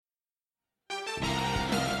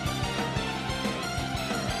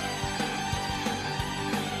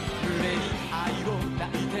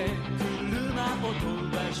飛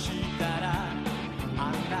ばしたらあ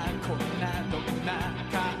んなこんなどんな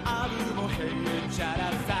カーブもへっちゃ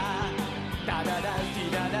らさダダダデ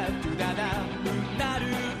ィダダドゥダダうなる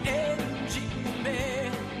エンジン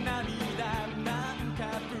で涙なん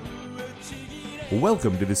かぶちぎれ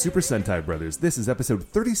Welcome to the Super Sentai Brothers. This is episode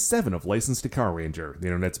 37 of License to Car Ranger, the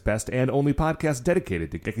internet's best and only podcast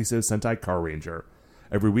dedicated to Gekiso Sentai Car Ranger.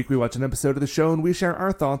 Every week we watch an episode of the show and we share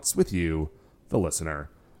our thoughts with you, the listener.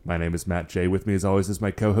 My name is Matt J. With me as always is my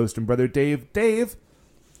co-host and brother Dave. Dave,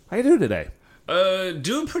 how you doing today?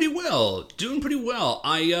 Doing pretty well.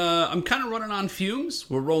 I'm kind of running on fumes.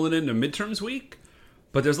 We're rolling into midterms week,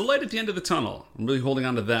 but there's a light at the end of the tunnel. I'm really holding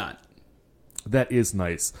on to that. That is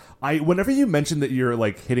nice. Whenever you mention that you're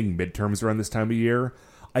like hitting midterms around this time of year,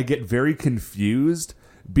 I get very confused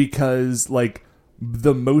because like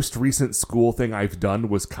the most recent school thing I've done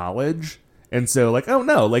was college. And so like, oh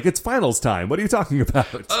no, like it's finals time. What are you talking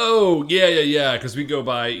about? Oh, yeah. Because we go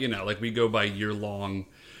by, we go by year-long.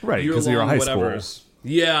 Right, because you're a high school.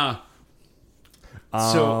 Yeah.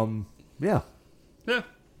 Yeah. Yeah.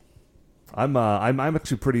 I'm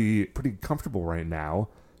actually pretty comfortable right now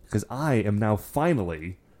because I am now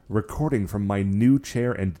finally recording from my new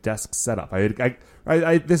chair and desk setup.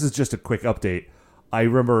 This is just a quick update. I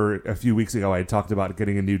remember a few weeks ago I had talked about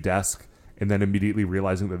getting a new desk and then immediately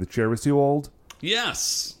realizing that the chair was too old.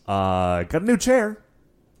 Yes. Got a new chair.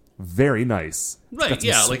 Very nice. Right,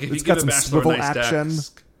 yeah. Like if you give a bachelor a nice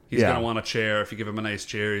desk, he's going to want a chair. If you give him a nice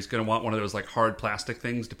chair, he's going to want one of those like hard plastic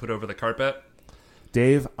things to put over the carpet.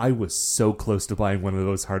 Dave, I was so close to buying one of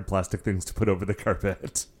those hard plastic things to put over the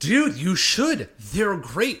carpet. Dude, you should. They're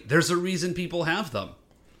great. There's a reason people have them.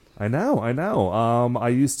 I know. I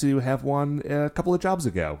used to have one a couple of jobs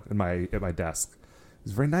ago at my desk. It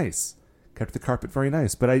was very nice. Kept the carpet very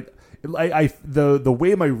nice. But the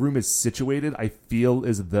way my room is situated, I feel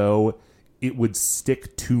as though it would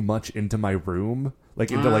stick too much into my room, like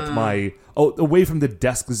into like my away from the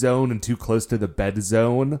desk zone and too close to the bed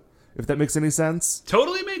zone. If that makes any sense.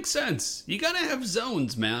 Totally makes sense. You gotta have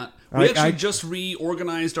zones, Matt. We just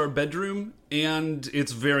reorganized our bedroom, and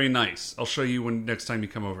it's very nice. I'll show you when next time you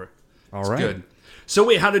come over. All right. Good. So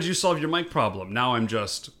wait, how did you solve your mic problem? Now we had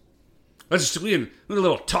a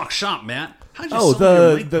little talk shop, Matt. How did you solve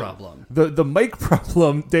your mic problem? The mic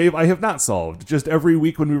problem, Dave, I have not solved. Just every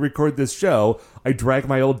week when we record this show, I drag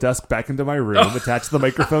my old desk back into my room, attach the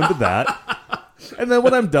microphone to that. And then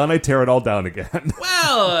when I'm done, I tear it all down again.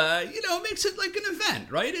 Well, it makes it like an event,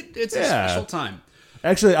 right? It's a special time.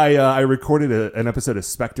 Actually, I recorded an episode of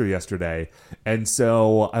Spectre yesterday, and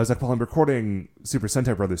so I was like, well, I'm recording Super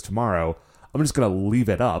Sentai Brothers tomorrow. I'm just going to leave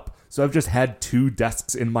it up. So I've just had 2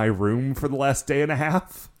 desks in my room for the last day and a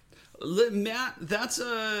half. Matt, that's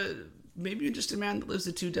maybe you're just a man that lives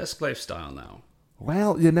a 2-desk lifestyle now.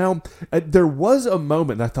 Well, there was a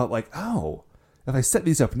moment that I thought like, oh, if I set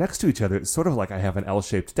these up next to each other, it's sort of like I have an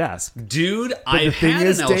L-shaped desk. Dude, I've had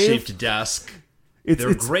an L-shaped desk.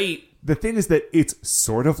 They're great. The thing is that it's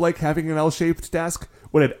sort of like having an L-shaped desk.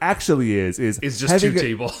 What it actually is just 2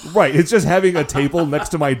 tables. Right, it's just having a table next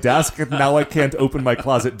to my desk, and now I can't open my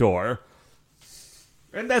closet door.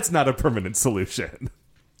 And that's not a permanent solution.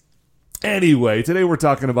 Anyway, today we're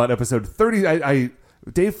talking about episode 30.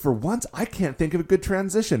 Dave, for once, I can't think of a good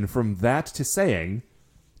transition from that to saying...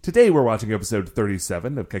 Today we're watching episode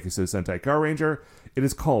 37 of Gekiso Sentai Car Ranger. It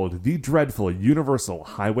is called The Dreadful Universal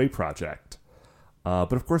Highway Project.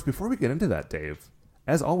 But of course, before we get into that, Dave,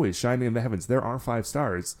 as always, shining in the heavens, there are 5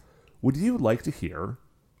 stars. Would you like to hear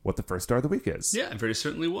what the first star of the week is? Yeah, I very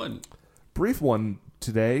certainly would. Brief one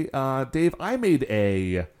today. Dave,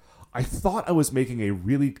 I thought I was making a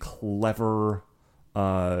really clever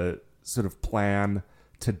sort of plan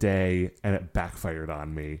today, and it backfired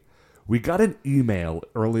on me. We got an email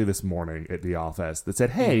early this morning at the office that said,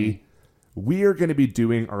 hey, we are going to be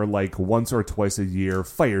doing our like once or twice a year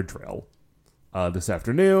fire drill this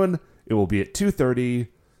afternoon. It will be at 2:30.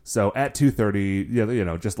 So at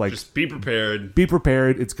 2:30, just be prepared. Be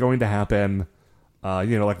prepared. It's going to happen.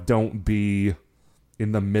 Don't be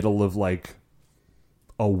in the middle of like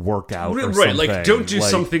a workout or something. Right, like don't do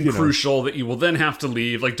something crucial that you will then have to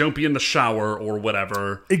leave. Like don't be in the shower or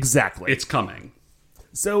whatever. Exactly. It's coming.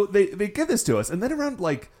 So they give this to us, and then around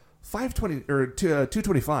like 5:20 or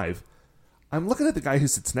 2:25, I'm looking at the guy who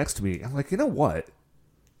sits next to me. I'm like, you know what?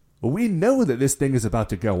 We know that this thing is about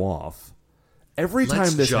to go off. Every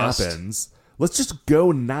time this happens, let's just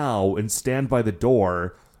go now and stand by the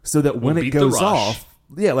door so that when it goes off,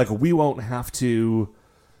 we won't have to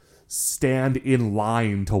stand in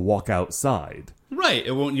line to walk outside. Right.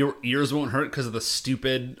 It won't. Your ears won't hurt because of the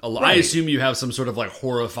stupid alarm. Right. I assume you have some sort of like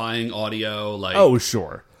horrifying audio. Like, Oh,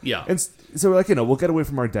 sure. Yeah. And so, like, we'll get away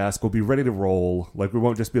from our desk. We'll be ready to roll. Like, we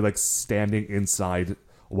won't just be, like, standing inside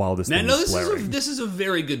while this thing is blaring. This is a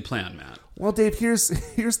very good plan, Matt. Well, Dave, here's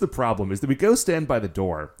the problem, is that we go stand by the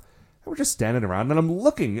door, and we're just standing around, and I'm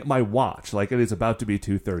looking at my watch, like it is about to be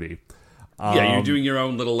 2:30. Yeah, you're doing your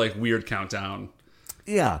own little, like, weird countdown.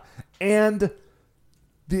 Yeah, and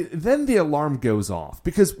then the alarm goes off,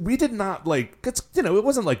 because we did not, like, it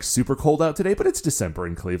wasn't, like, super cold out today, but it's December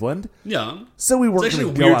in Cleveland. Yeah. So we weren't It's actually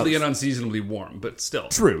going to go weirdly out. and unseasonably warm, but still.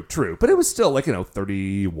 True. But it was still, like,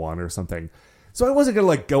 31 or something. So I wasn't going to,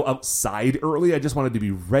 like, go outside early. I just wanted to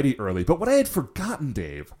be ready early. But what I had forgotten,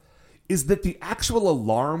 Dave, is that the actual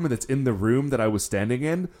alarm that's in the room that I was standing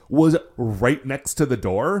in was right next to the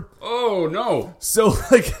door. Oh, no. So,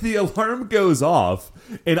 like, the alarm goes off,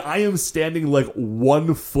 and I am standing, like,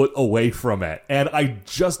 1 foot away from it. And I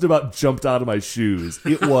just about jumped out of my shoes.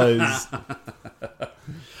 It was...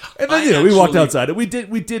 And then, we walked outside, and we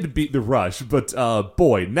did beat the rush. But,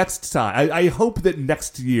 boy, next time... I hope that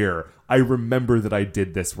next year I remember that I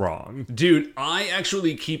did this wrong. Dude, I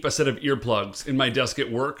actually keep a set of earplugs in my desk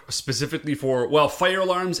at work specifically for, well, fire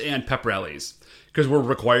alarms and pep rallies. Because we're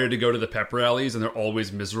required to go to the pep rallies, and they're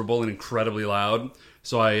always miserable and incredibly loud.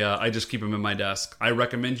 So I just keep them in my desk. I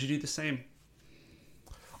recommend you do the same.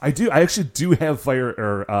 I actually do have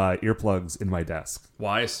earplugs in my desk.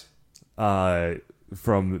 Wise.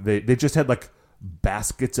 They just had, like,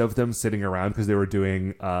 baskets of them sitting around because they were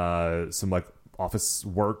doing some, like, office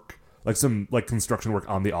work, like some, like, construction work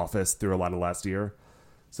on the office through a lot of last year.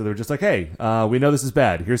 So they were just like, hey, we know this is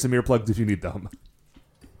bad. Here's some earplugs if you need them.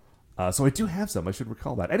 So I do have some. I should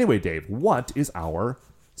recall that. Anyway, Dave, what is our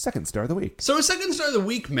second star of the week? So a second star of the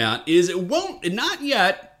week, Matt, is not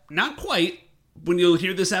yet, not quite, when you'll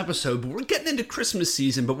hear this episode, but we're getting into Christmas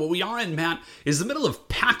season. But what we are in, Matt, is the middle of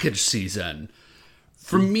package season.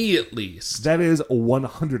 For me, at least. That is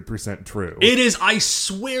 100% true. It is, I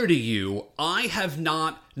swear to you, I have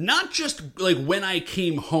not just like when I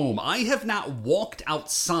came home, I have not walked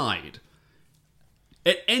outside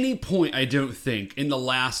at any point, I don't think, in the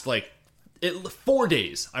last, 4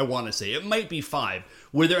 days, I want to say. It might be 5,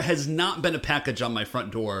 where there has not been a package on my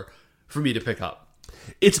front door for me to pick up.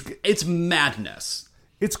 It's madness.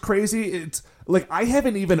 It's crazy. It's like I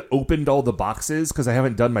haven't even opened all the boxes because I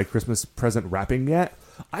haven't done my Christmas present wrapping yet.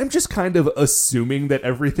 I'm just kind of assuming that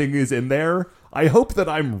everything is in there. I hope that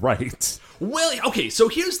I'm right. Well, okay, so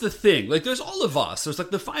here's the thing. Like, there's all of us. There's,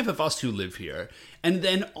 like, the 5 of us who live here. And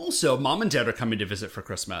then also, Mom and Dad are coming to visit for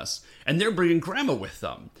Christmas. And they're bringing Grandma with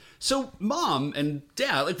them. So Mom and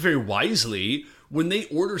Dad, like, very wisely, when they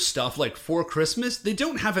order stuff, like, for Christmas, they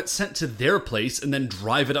don't have it sent to their place and then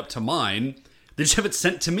drive it up to mine. They just have it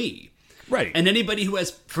sent to me. Right. And anybody who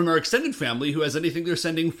has, from our extended family, who has anything they're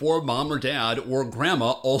sending for Mom or Dad or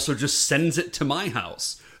Grandma also just sends it to my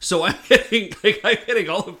house. So I'm getting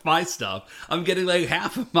all of my stuff. I'm getting, like,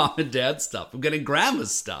 half of Mom and Dad's stuff. I'm getting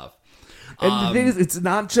Grandma's stuff. And the thing is, it's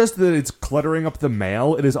not just that it's cluttering up the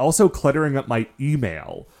mail, it is also cluttering up my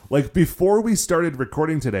email. Like, before we started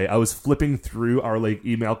recording today, I was flipping through our, like,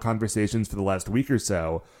 email conversations for the last week or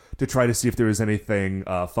so to try to see if there was anything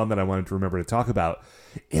fun that I wanted to remember to talk about.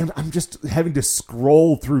 And I'm just having to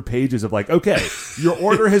scroll through pages of, like, okay, your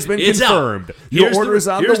order has been confirmed. Your order's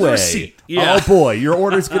on the way. Receipt. Yeah. Oh, boy, your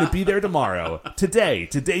order's going to be there tomorrow. Today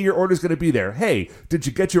your order's going to be there. Hey, did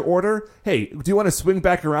you get your order? Hey, do you want to swing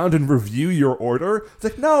back around and review your order? It's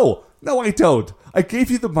like, no, I don't. I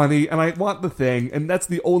gave you the money, and I want the thing, and that's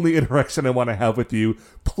the only interaction I want to have with you.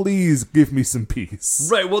 Please give me some peace.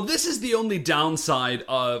 Right, well, this is the only downside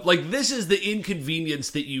of, like, this is the inconvenience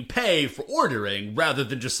that you pay for ordering, rather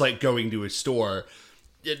than just, like, going to a store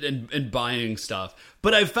and buying stuff.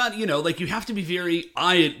 But I've found, like, you have to be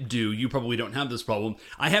you probably don't have this problem,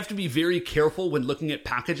 I have to be very careful when looking at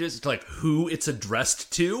packages to, like, who it's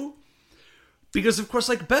addressed to. Because, of course,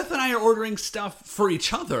 like, Beth and I are ordering stuff for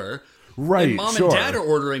each other. Right, and Mom and Dad are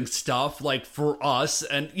ordering stuff, like, for us.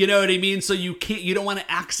 And you know what I mean? So you don't want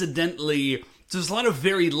to accidentally... There's a lot of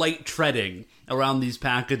very light treading around these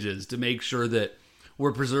packages to make sure that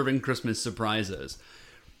we're preserving Christmas surprises.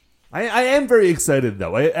 I am very excited,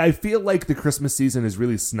 though. I feel like the Christmas season has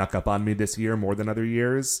really snuck up on me this year more than other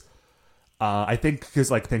years. I think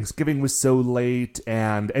because, like, Thanksgiving was so late,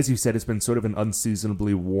 and as you said, it's been sort of an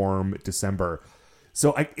unseasonably warm December.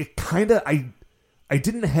 So I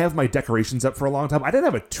didn't have my decorations up for a long time. I didn't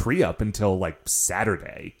have a tree up until, like,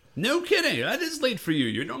 Saturday. No kidding. That is late for you.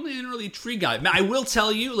 You're normally an early tree guy. I will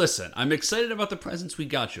tell you, listen, I'm excited about the presents we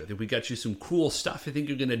got you. I think we got you some cool stuff. I think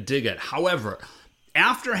you're going to dig it. However,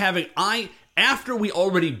 after we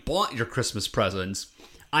already bought your Christmas presents,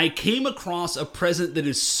 I came across a present that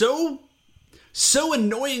is so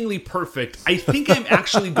annoyingly perfect. I think I'm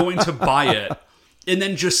actually going to buy it and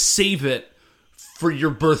then just save it for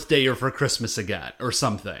your birthday or for Christmas again or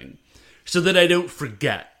something so that I don't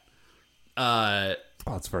forget. Oh,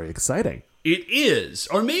 it's very exciting. It is.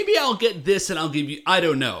 Or maybe I'll get this and I'll give you, I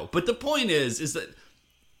don't know. But the point is that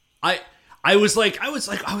I was like,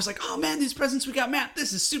 oh man, these presents we got Matt,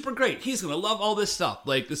 this is super great. He's going to love all this stuff.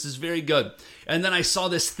 Like, this is very good. And then I saw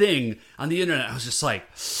this thing on the internet. I was just like,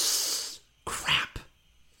 crap.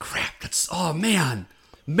 That's, oh man,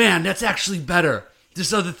 that's actually better.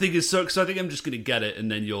 This other thing is so exciting. I'm just going to get it. And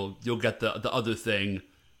then you'll get the other thing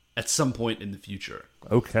at some point in the future.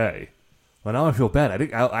 Okay. Well, now I feel bad. I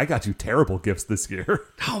think I got you terrible gifts this year.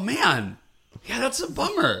 Oh, man. Yeah, that's a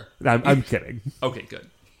bummer. I'm kidding. Okay, good.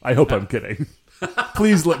 I hope I'm kidding.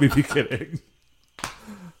 Please let me be kidding.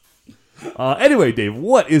 Anyway, Dave,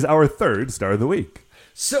 what is our third star of the week?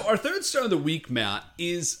 So our third star of the week, Matt,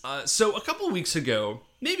 is... so a couple of weeks ago,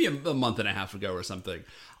 maybe a month and a half ago or something,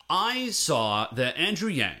 I saw that Andrew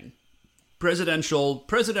Yang, presidential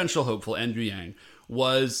hopeful Andrew Yang,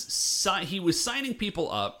 was signing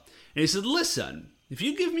people up. And he said, listen, if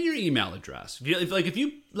you give me your email address, if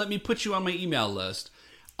you let me put you on my email list,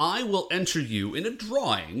 I will enter you in a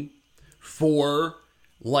drawing for,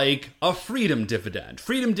 like, a freedom dividend.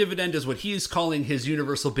 Freedom dividend is what he is calling his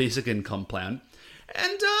universal basic income plan.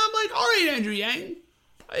 And I'm like, all right, Andrew Yang,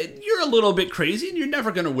 you're a little bit crazy and you're never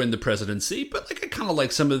going to win the presidency, but, like, I kind of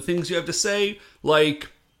like some of the things you have to say. Like,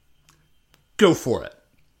 go for it.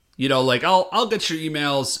 You know, like, I'll get your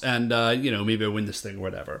emails and, maybe I win this thing or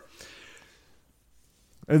whatever.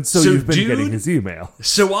 And so you've been getting his email.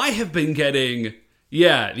 So I have been getting,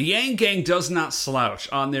 the Yang Gang does not slouch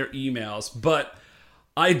on their emails, but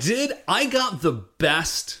I got the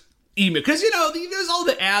best email. Because, there's all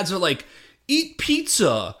the ads are like, eat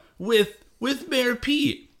pizza with Mayor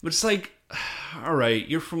Pete. Which is like, all right,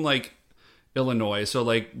 you're from, like, Illinois, so,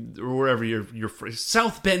 like, or wherever you're from,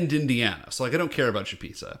 South Bend, Indiana. So, like, I don't care about your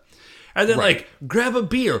pizza. And then, right. like, grab a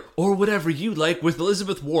beer or whatever you like with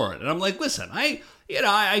Elizabeth Warren. And I'm like, listen, I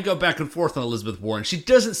go back and forth on Elizabeth Warren. She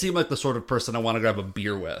doesn't seem like the sort of person I want to grab a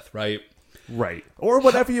beer with, right? Right. Or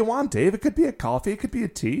whatever you want, Dave. It could be a coffee. It could be a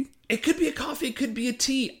tea. It could be a coffee. It could be a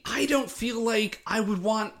tea. I don't feel like I would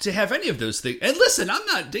want to have any of those things. And listen, I'm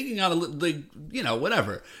not digging on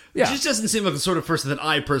whatever. Yeah. She just doesn't seem like the sort of person that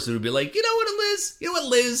I personally would be like, you know what,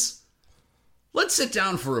 Liz? Let's sit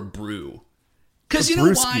down for a brew. Because you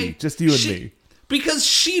know why? Just you and me. Because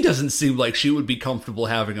she doesn't seem like she would be comfortable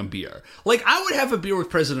having a beer. Like, I would have a beer with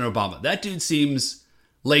President Obama. That dude seems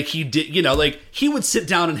like he did, like he would sit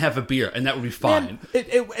down and have a beer and that would be fine. Man,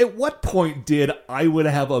 at what point did I would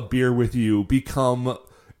have a beer with you become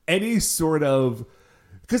any sort of...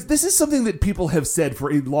 Because this is something that people have said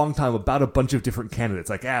for a long time about a bunch of different candidates.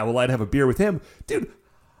 Like, I'd have a beer with him. Dude,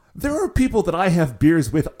 there are people that I have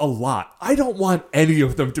beers with a lot. I don't want any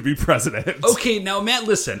of them to be president. Okay, now, Matt,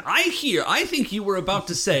 listen. I think you were about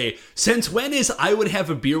to say, since when is I would have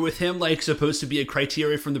a beer with him, like, supposed to be a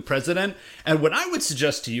criteria from the president? And what I would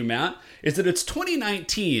suggest to you, Matt, is that it's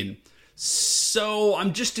 2019. So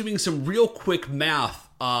I'm just doing some real quick math.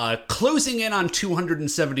 Closing in on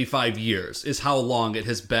 275 years is how long it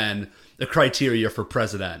has been the criteria for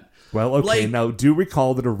president. Well, okay, now do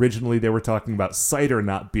recall that originally they were talking about cider,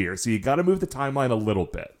 not beer, so you got to move the timeline a little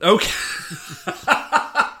bit. Okay.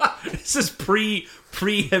 This is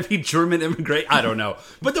pre-heavy German immigrant. I don't know.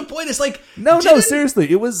 But the point is, like... No, seriously,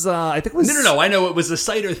 it was, I think it was... No, I know it was a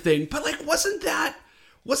cider thing, but, like, wasn't there,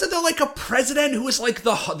 like, a president who was, like,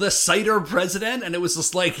 the cider president? And it was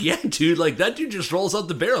just like, yeah, dude, like, that dude just rolls out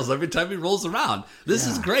the barrels every time he rolls around. This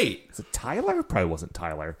is great. Is it Tyler? Probably wasn't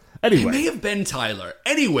Tyler. Anyway. It may have been Tyler.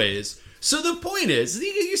 Anyways, so the point is,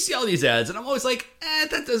 you see all these ads, and I'm always like,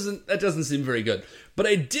 that doesn't seem very good. But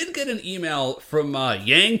I did get an email from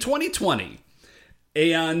Yang 2020,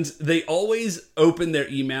 and they always open their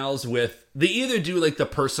emails with, they either do, like, the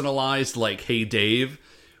personalized, like, hey, Dave,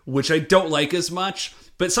 which I don't like as much,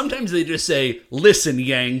 but sometimes they just say, listen,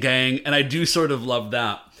 Yang Gang, and I do sort of love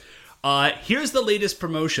that. Here's the latest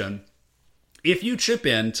promotion. If you chip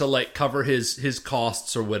in to, like, cover his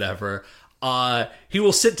costs or whatever, he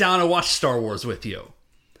will sit down and watch Star Wars with you.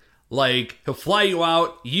 Like, he'll fly you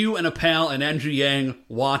out, you and a pal and Andrew Yang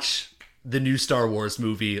watch the new Star Wars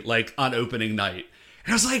movie, like, on opening night.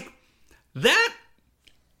 And I was like,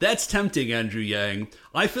 That's tempting, Andrew Yang.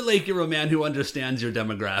 I feel like you're a man who understands your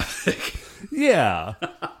demographic Yeah.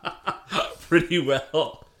 pretty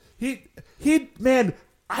well. Man,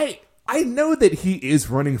 I know that he is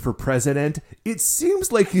running for president. It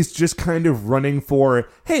seems like he's just kind of running for,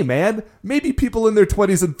 hey man, maybe people in their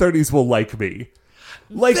 20s and 30s will like me.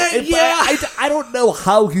 Like, I don't know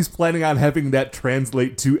how he's planning on having that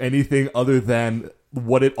translate to anything other than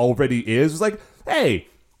what it already is. It's like, hey,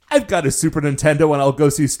 I've got a Super Nintendo and I'll go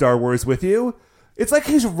see Star Wars with you. It's like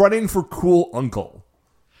he's running for cool uncle.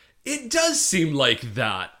 It does seem like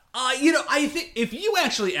that. I think if you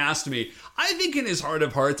actually asked me, I think in his heart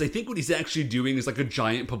of hearts, I think what he's actually doing is like a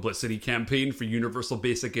giant publicity campaign for universal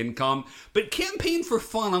basic income. But campaign for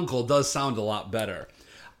fun uncle does sound a lot better.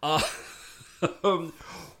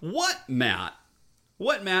 What, Matt,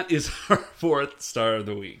 is our fourth star of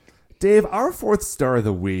the week? Dave, our fourth star of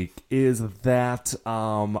the week is that,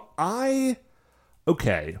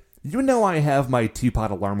 okay, you know I have my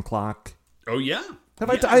teapot alarm clock. Oh, yeah.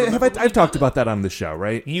 I've talked about that on the show,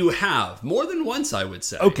 right? You have. More than once, I would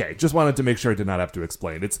say. Okay, just wanted to make sure I did not have to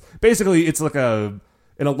explain. It's like an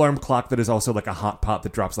alarm clock that is also like a hot pot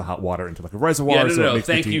that drops the hot water into like a reservoir. Yeah, so it makes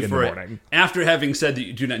thank the tea you in for the it. morning. After having said that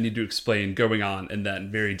you do not need to explain, going on, and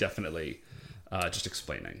then very definitely just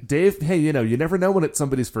explaining. Dave, hey, you never know when it's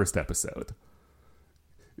somebody's first episode.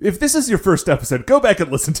 If this is your first episode, go back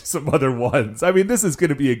and listen to some other ones. I mean, this is going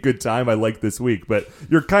to be a good time. I like this week, but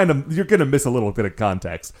you're going to miss a little bit of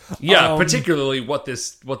context. Yeah, particularly what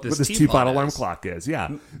this teapot alarm clock is. Yeah.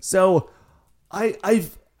 So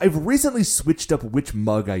I've recently switched up which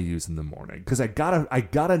mug I use in the morning because I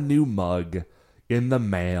got a new mug in the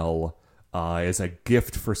mail as a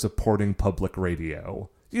gift for supporting public radio.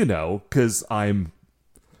 Because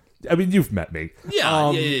you've met me.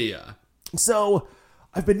 Yeah. So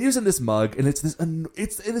I've been using this mug, and it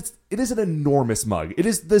is an enormous mug. It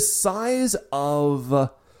is the size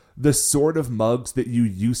of the sort of mugs that you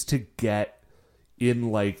used to get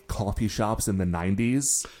in like coffee shops in the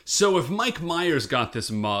 90s. So if Mike Myers got this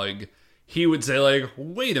mug, he would say like,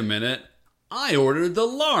 "Wait a minute, I ordered the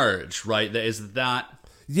large." Right? Is that?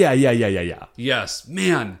 Yeah. Yes,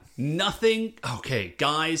 man. Nothing. Okay,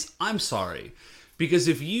 guys, I'm sorry. Because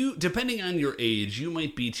depending on your age, you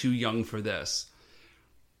might be too young for this.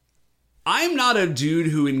 I'm not a dude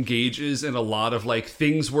who engages in a lot of like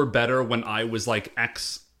things were better when I was like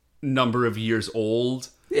X number of years old.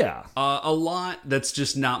 Yeah. A lot that's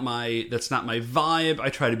just not my vibe. I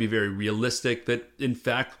try to be very realistic that in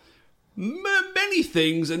fact many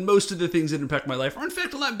things and most of the things that impact my life are in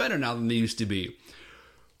fact a lot better now than they used to be.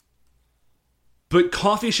 But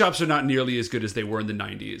coffee shops are not nearly as good as they were in the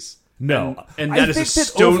 90s. No. And that is a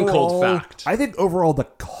stone-cold fact. I think overall the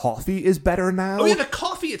coffee is better now. Oh, yeah, the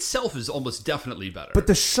coffee itself is almost definitely better. But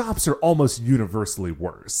the shops are almost universally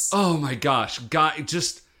worse. Oh, my gosh.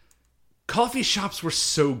 Coffee shops were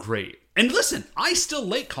so great. And listen, I still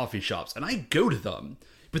like coffee shops, and I go to them,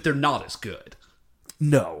 but they're not as good.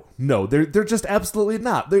 No, they're just absolutely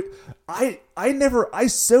not. I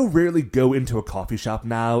so rarely go into a coffee shop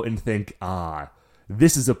now and think,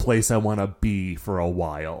 this is a place I want to be for a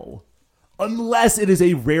while. Unless it is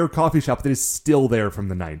a rare coffee shop that is still there from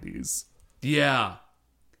the 90s. Yeah.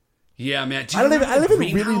 Yeah, man. I don't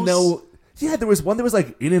even really know. Yeah, there was one that was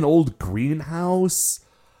like in an old greenhouse.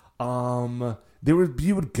 You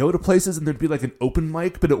would go to places and there'd be like an open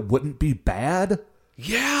mic, but it wouldn't be bad.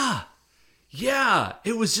 Yeah. Yeah.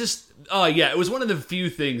 It was just, it was one of the few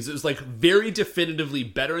things. It was like very definitively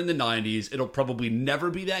better in the 90s. It'll probably never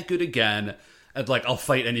be that good again. And like, I'll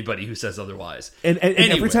fight anybody who says otherwise. And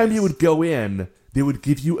every time you would go in, they would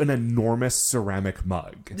give you an enormous ceramic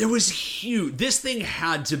mug. It was huge. This thing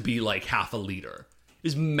had to be like half a liter. It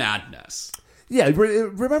was madness. Yeah,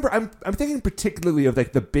 remember, I'm thinking particularly of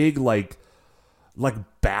like the big like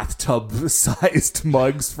bathtub-sized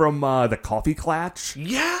mugs from the Coffee Klatch.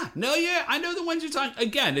 Yeah, I know the ones you're talking.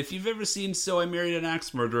 Again, if you've ever seen So I Married an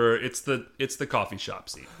Axe Murderer, it's the coffee shop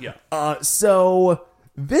scene. Yeah. So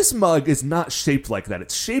this mug is not shaped like that.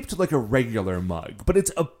 It's shaped like a regular mug, but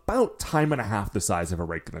it's about time and a half the size of a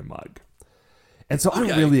regular mug. And so I'm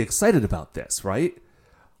really excited about this, right?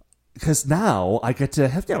 Because now I get to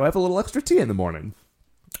have a little extra tea in the morning.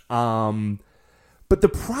 But the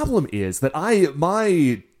problem is that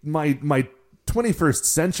my 21st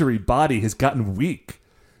century body has gotten weak.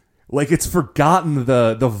 Like it's forgotten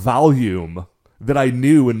the volume that I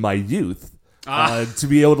knew in my youth to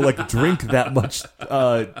be able to like drink that much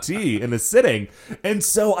tea in a sitting. And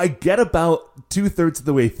so I get about 2/3 of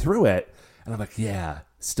the way through it, and I'm like, yeah,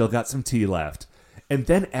 still got some tea left. And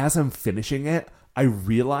then as I'm finishing it, I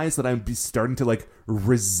realize that I'm starting to like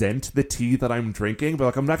resent the tea that I'm drinking, but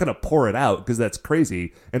like I'm not going to pour it out because that's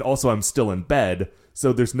crazy. And also I'm still in bed,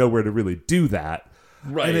 so there's nowhere to really do that.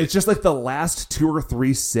 Right. And it's just like the last 2 or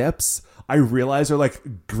 3 sips I realize are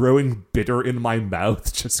like growing bitter in my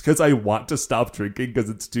mouth just because I want to stop drinking because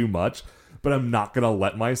it's too much. But I'm not going to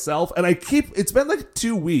let myself. And it's been like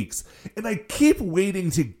 2 weeks, and I keep waiting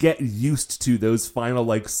to get used to those final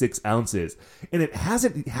like 6 ounces. And it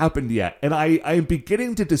hasn't happened yet. And I'm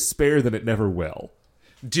beginning to despair that it never will.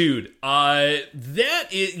 Dude, that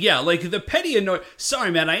is, yeah, like the petty annoy.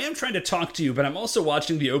 Sorry, man, I am trying to talk to you, but I'm also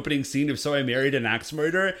watching the opening scene of So I Married an Axe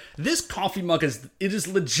Murderer. This coffee mug it is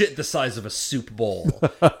legit the size of a soup bowl.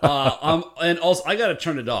 And also, I gotta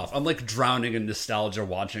turn it off. I'm like drowning in nostalgia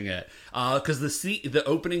watching it. Because the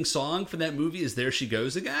opening song for that movie is There She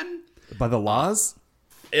Goes Again. By the Laws?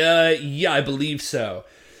 Yeah, I believe so.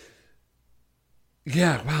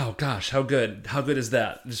 Yeah, wow, gosh, how good is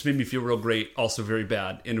that? It just made me feel real great, also very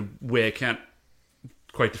bad, in a way I can't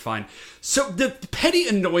quite define. So the petty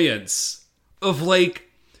annoyance of, like,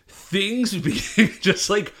 things being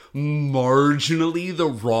just, like, marginally the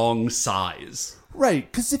wrong size.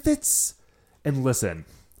 Right, because if it's... And listen,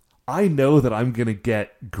 I know that I'm going to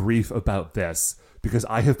get grief about this, because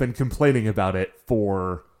I have been complaining about it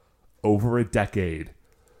for over a decade.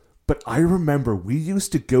 But I remember we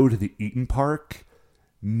used to go to the Eaton Park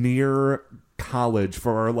near college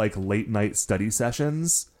for our like late night study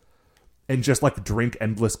sessions and just like drink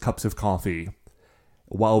endless cups of coffee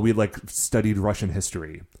while we like studied Russian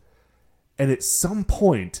history. And at some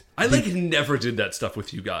point I like never did that stuff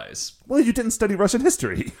with you guys. Well, you didn't study Russian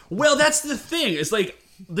history. Well, that's the thing. It's like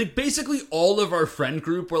basically all of our friend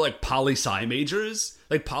group were like poli-sci majors,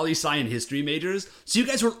 like poli-sci and history majors. So you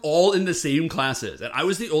guys were all in the same classes, and I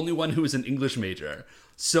was the only one who was an English major.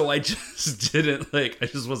 So I just didn't I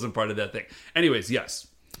just wasn't part of that thing. Anyways, yes.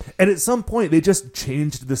 And at some point, they just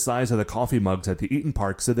changed the size of the coffee mugs at the Eaton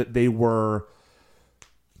Park so that they were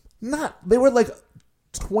like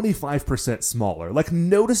 25% smaller, like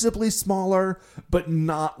noticeably smaller, but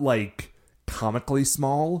not like comically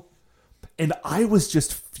small. And I was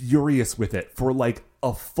just furious with it for like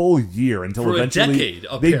a full year until for eventually a decade,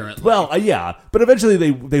 apparently. Yeah, but eventually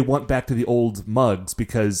they went back to the old mugs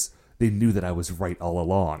because they knew that I was right all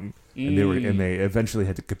along, and they eventually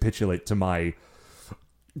had to capitulate to my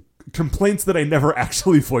complaints that I never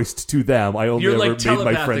actually voiced to them. I only made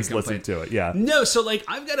my friends listen to it. Yeah. No, so like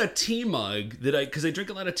I've got a tea mug because I drink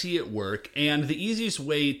a lot of tea at work, and the easiest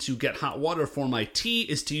way to get hot water for my tea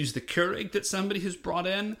is to use the Keurig that somebody has brought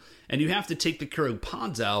in, and you have to take the Keurig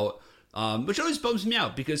pods out, which always bums me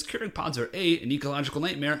out because Keurig pods are A, an ecological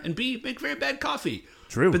nightmare, and B, make very bad coffee.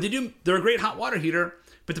 True. But they're a great hot water heater.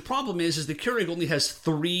 But the problem is the Keurig only has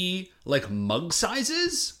 3 like mug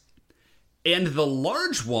sizes, and the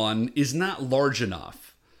large one is not large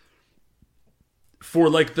enough for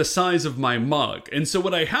like the size of my mug. And so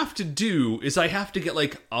what I have to do is I have to get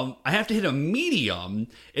like I have to hit a medium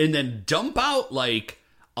and then dump out like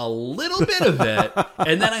a little bit of it,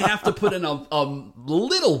 and then I have to put in a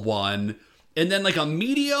little one, and then like a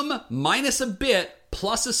medium minus a bit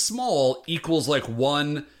plus a small equals like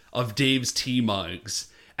one of Dave's tea mugs.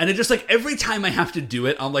 And it just like every time I have to do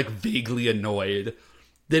it, I'm like vaguely annoyed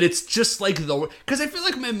that it's just like because I feel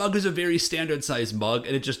like my mug is a very standard size mug,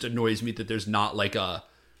 and it just annoys me that there's not like a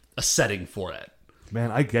setting for it. Man,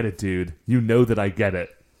 I get it, dude. You know that I get it.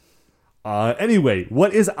 Anyway,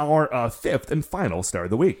 what is our 5th and final star of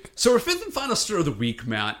the week? So our 5th and final star of the week,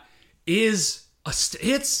 Matt, is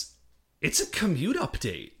it's a commute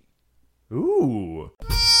update. Ooh.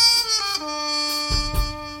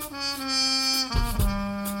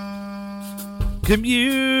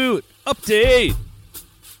 Commute update.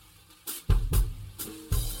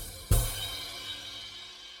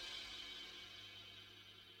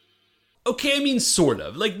 Okay, I mean, sort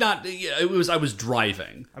of. Like, not. I was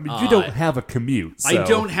driving. I mean, you don't have a commute. So. I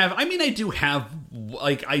don't have. I mean, I do have.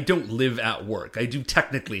 Like, I don't live at work. I do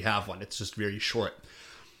technically have one. It's just very short.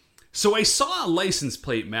 So I saw a license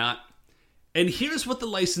plate, Matt, and here's what the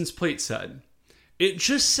license plate said. It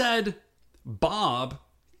just said Bob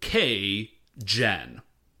K. Gen.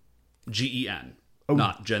 Gen.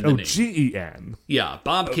 Not Gen the name. Gen. Yeah,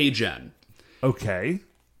 Bob K. Gen. Okay.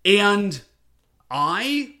 And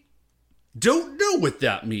I don't know what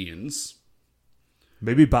that means.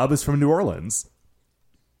 Maybe Bob is from New Orleans.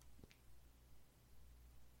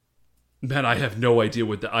 Man, I have no idea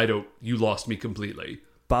what that. You lost me completely.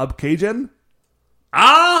 Bob Cajun?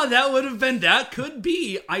 That would have been. That could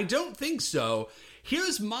be. I don't think so.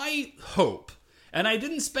 Here's my hope. And I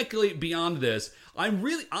didn't speculate beyond this.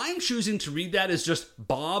 I'm choosing to read that as just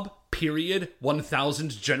Bob, period,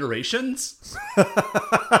 1,000 generations.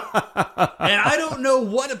 And I don't know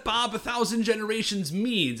what Bob 1,000 generations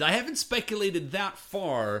means. I haven't speculated that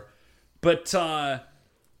far, but I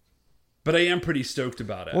am pretty stoked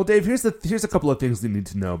about it. Well, Dave, here's a couple of things you need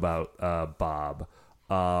to know about Bob.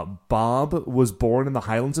 Bob was born in the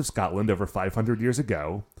Highlands of Scotland over 500 years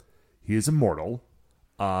ago. He is immortal.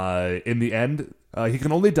 In the end, he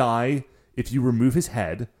can only die if you remove his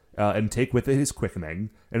head and take with it his quickening.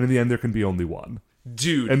 And in the end, there can be only one.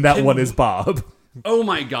 Dude. And that one is Bob. Oh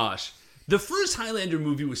my gosh. The first Highlander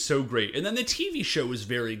movie was so great, and then the TV show was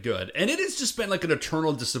very good. And it has just been like an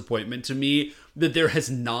eternal disappointment to me that there has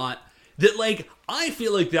not... That, like, I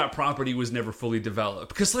feel like that property was never fully developed.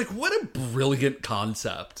 Because, like, what a brilliant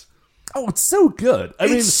concept. Oh, it's so good. I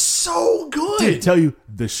mean, so good. To tell you,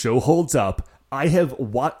 the show holds up. I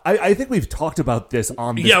think we've talked about this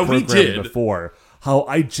on this program before. How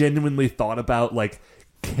I genuinely thought about, like,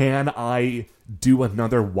 can I do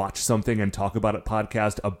another watch something and talk about it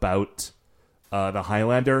podcast about the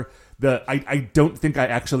Highlander? I don't think I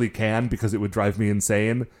actually can because it would drive me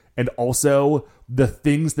insane. And also, the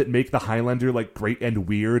things that make the Highlander, like, great and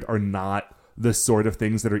weird are not the sort of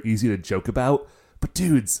things that are easy to joke about. But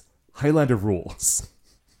dudes, Highlander rules.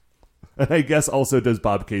 And I guess also does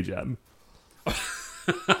Bob K-Gen.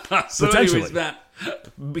 So anyways, Matt,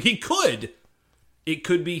 he could. It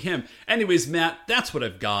could be him. Anyways, Matt, that's what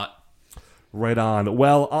I've got. Right on.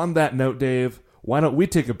 Well, on that note, Dave, why don't we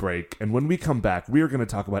take a break? And when we come back, we are going to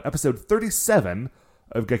talk about episode 37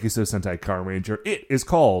 of Gekiso Sentai Car Ranger. It is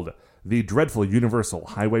called The Dreadful Universal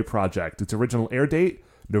Highway Project. Its original air date,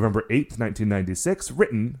 November 8th, 1996,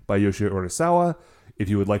 written by Yoshio Urasawa. If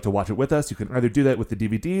you would like to watch it with us, you can either do that with the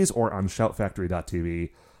DVDs or on shoutfactory.tv.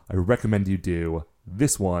 I recommend you do.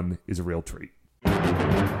 This one is a real treat.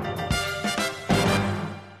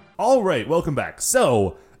 All right, welcome back.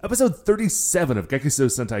 So, episode 37 of Gekiso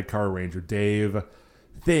Sentai Car Ranger. Dave,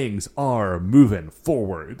 things are moving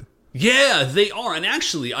forward. Yeah, they are. And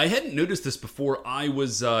actually, I hadn't noticed this before. I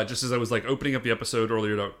was, just as I was like opening up the episode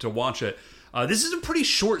earlier to watch it, this is a pretty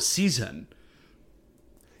short season.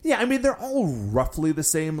 Yeah, I mean, they're all roughly the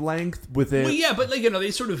same length within... Well, yeah, but, like, you know, they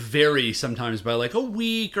sort of vary sometimes by, like, a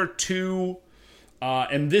week or two.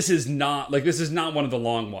 And this is not one of the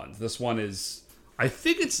long ones. This one is... I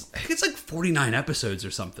think it's like 49 episodes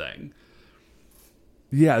or something.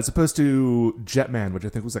 Yeah, as opposed to Jetman, which I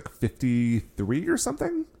think was like 53 or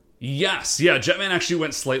something? Yes, yeah, Jetman actually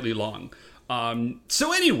went slightly long.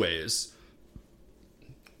 So anyways,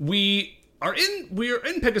 we are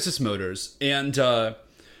in Pegasus Motors, and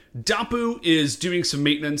Dapu is doing some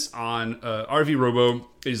maintenance on RV Robo.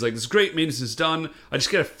 He's like, this is great, maintenance is done. I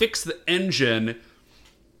just gotta fix the engine.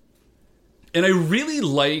 And I really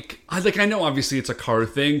I know obviously it's a car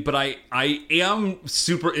thing, but I am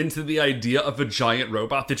super into the idea of a giant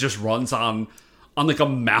robot that just runs on like a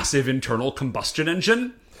massive internal combustion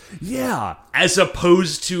engine. Yeah. As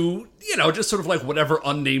opposed to, you know, just sort of like whatever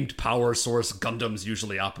unnamed power source Gundams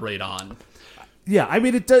usually operate on. Yeah, I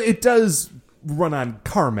mean, it does run on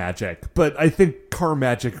car magic, but I think car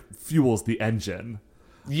magic fuels the engine.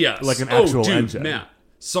 Yes. Like an actual engine. Matt.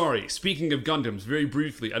 Sorry, speaking of Gundams, very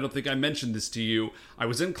briefly, I don't think I mentioned this to you. I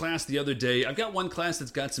was in class the other day. I've got one class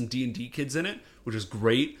that's got some D&D kids in it, which is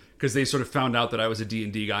great, because they sort of found out that I was a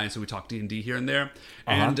D&D guy, and so we talked D&D here and there.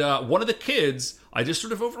 And one of the kids, I just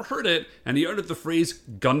sort of overheard it, and he uttered the phrase,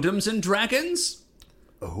 Gundams and Dragons?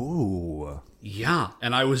 Oh. Yeah,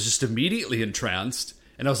 and I was just immediately entranced,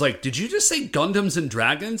 and I was like, did you just say Gundams and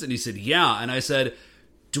Dragons? And he said, yeah, and I said...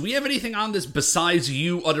 do we have anything on this besides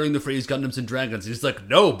you uttering the phrase Gundams and Dragons? And he's like,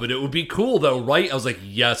 no, but it would be cool though, right? I was like,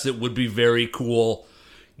 yes, it would be very cool.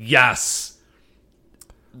 Yes.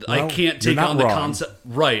 Well, I can't take on the concept.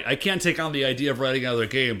 Right. I can't take on the idea of writing another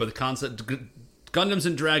game, but the concept, Gundams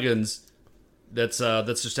and Dragons, that's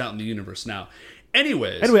just out in the universe now.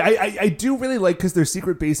 Anyway, I do really like, because their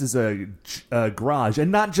secret base is a garage,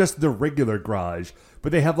 and not just the regular garage,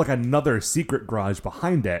 but they have like another secret garage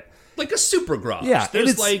behind it. Like a super garage. Yeah,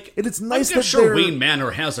 there's it's nice I'm sure Wayne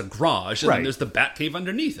Manor has a garage, and then there's the Batcave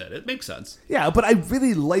underneath it. It makes sense. Yeah, but I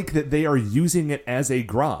really like that they are using it as a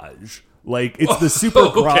garage. Like, it's the super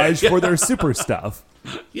garage for their super stuff.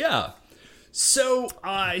 Yeah. So,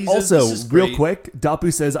 he also, says, real quick,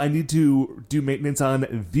 Dapu says, I need to do maintenance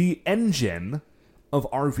on the engine of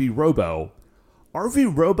RV Robo.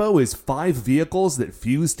 RV Robo is 5 vehicles that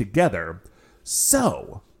fuse together.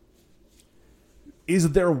 So...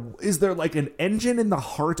 Is there like an engine in the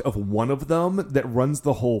heart of one of them that runs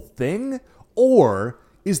the whole thing? Or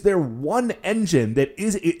is there one engine that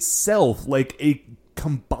is itself like a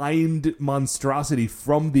combined monstrosity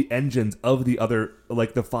from the engines of the other,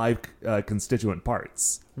 like the 5 constituent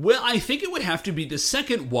parts? Well, I think it would have to be the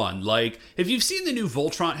second one. Like, if you've seen the new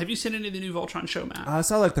Voltron, have you seen any of the new Voltron show, Matt? I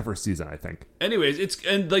saw like the first season, I think. Anyways,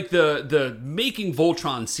 and like the making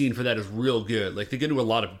Voltron scene for that is real good. Like, they get into a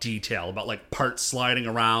lot of detail about like parts sliding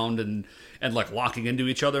around and like locking into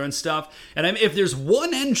each other and stuff. And if there's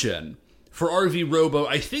one engine for RV Robo,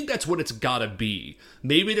 I think that's what it's gotta be.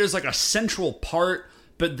 Maybe there's like a central part,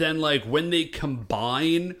 but then like when they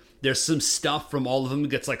combine, there's some stuff from all of them that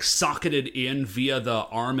gets like socketed in via the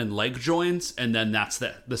arm and leg joints, and then that's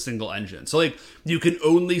the single engine. So like you can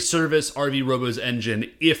only service RV Robo's engine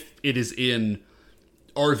if it is in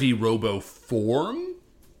RV Robo form.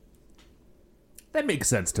 That makes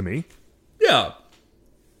sense to me. Yeah.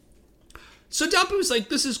 So Dapu's like,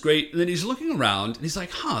 this is great. And then he's looking around and he's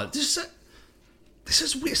like, this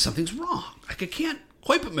is weird. Something's wrong. Like, I can't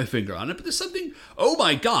quite put my finger on it, but there's something. Oh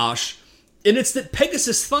my gosh. And it's that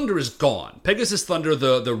Pegasus Thunder is gone. Pegasus Thunder,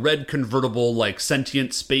 the red convertible, like,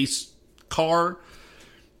 sentient space car,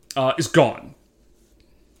 is gone.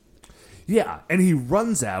 Yeah, and he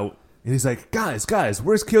runs out, and he's like, guys,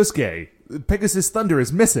 where's Kyosuke? Pegasus Thunder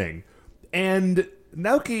is missing. And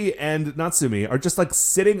Naoki and Natsumi are just, like,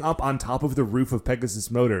 sitting up on top of the roof of Pegasus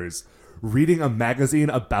Motors, reading a magazine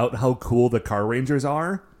about how cool the Car Rangers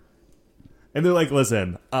are. And they're like,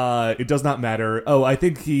 listen, it does not matter.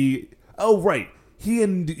 Right. He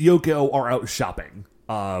and Yoko are out shopping.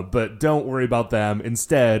 But don't worry about them.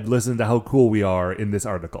 Instead, listen to how cool we are in this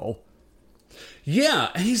article. Yeah,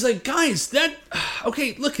 and he's like, guys,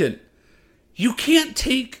 okay, look it. You can't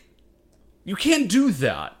do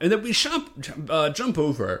that. And then we jump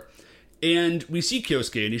over, and we see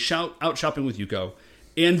Kyosuke, and he's out shopping with Yuko,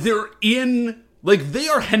 and they're in, like, they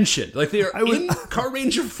are henshin. Like, they are in Car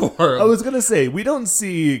Ranger form. I was gonna say, we don't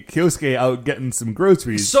see Kyosuke out getting some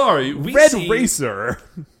groceries. Sorry, we Red see Racer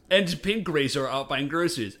and Pink Racer are out buying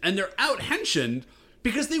groceries, and they're out henshined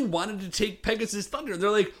because they wanted to take Pegasus Thunder.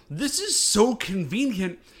 They're like, this is so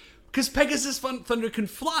convenient because Pegasus Thunder can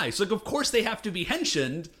fly. So, like, of course they have to be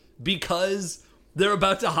henshined because they're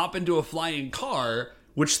about to hop into a flying car,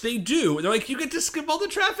 which they do. And they're like, you get to skip all the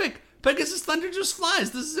traffic. Pegasus Thunder just flies.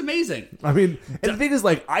 This is amazing. I mean, and the thing is,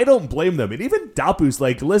 like, I don't blame them. And even Dapu's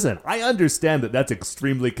like, listen, I understand that that's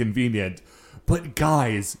extremely convenient, but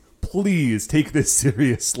guys, please take this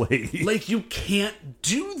seriously. Like, you can't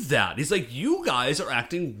do that. He's like, you guys are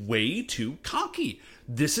acting way too cocky.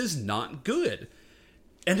 This is not good.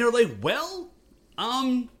 And they're like, well,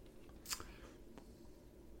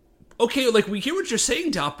 okay, like, we hear what you're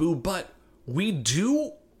saying, Dapu, but we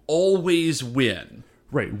do always win.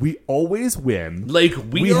 Right, we always win. Like,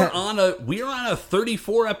 we are on a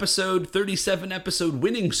 34 episode, 37 episode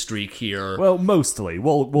winning streak here. Well, mostly.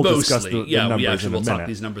 We'll discuss the numbers in a minute. We'll talk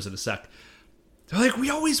these numbers in a sec. They're like, we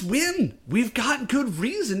always win. We've got good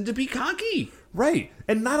reason to be cocky. Right,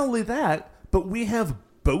 and not only that, but we have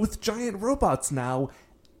both giant robots now,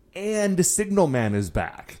 and Signal Man is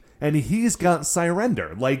back, and he's got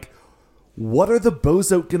Sirender. Like, what are the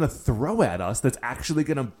Bozo gonna throw at us that's actually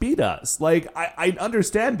gonna beat us? Like, I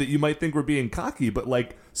understand that you might think we're being cocky, but,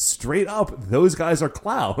 like, straight up, those guys are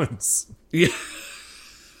clowns. Yeah.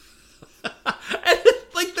 And,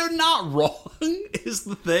 like, they're not wrong, is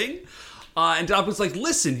the thing. And Dapu's like,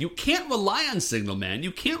 listen, you can't rely on Signal Man.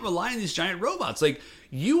 You can't rely on these giant robots. Like,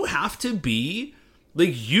 you have to be,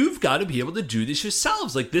 like, you've got to be able to do this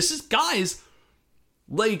yourselves. Like, this is, guys,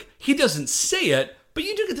 like, he doesn't say it, but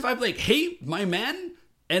you do get the vibe, like, hey, my men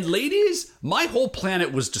and ladies, my whole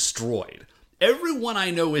planet was destroyed. Everyone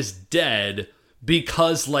I know is dead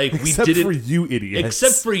because, like, except we didn't... Except for you idiots.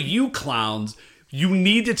 Except for you clowns. You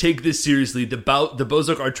need to take this seriously. The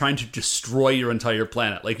Bozok are trying to destroy your entire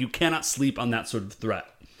planet. Like, you cannot sleep on that sort of threat.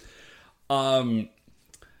 And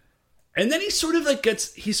then he sort of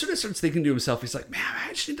starts thinking to himself, he's like, man,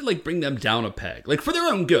 I just need to, like, bring them down a peg. Like, for their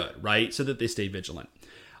own good, right? So that they stay vigilant.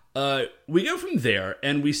 We go from there,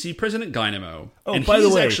 and we see President Dynamo. Oh, and by the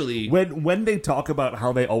way, actually... when they talk about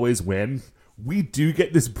how they always win, we do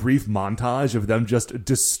get this brief montage of them just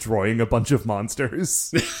destroying a bunch of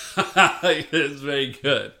monsters. It's very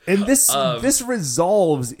good. And this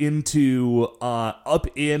resolves into up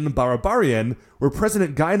in Barabarian, where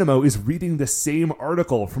President Dynamo is reading the same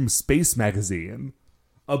article from Space Magazine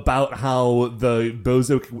about how the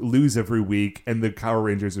Bozo lose every week and the Power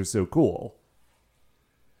Rangers are so cool.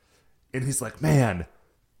 And he's like, man,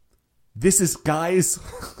 this is, guys,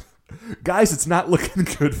 it's not looking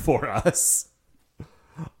good for us.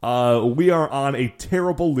 We are on a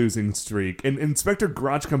terrible losing streak, and Inspector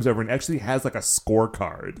Grotch comes over and actually has like a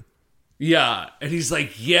scorecard. Yeah, and he's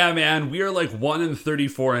like, yeah, man, we are like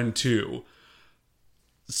 1-34-2.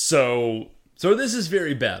 So this is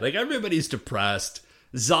very bad. Like, everybody's depressed.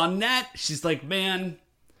 Zonette, she's like, man,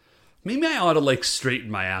 maybe I ought to like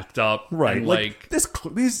straighten my act up. Right. And, like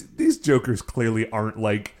these jokers clearly aren't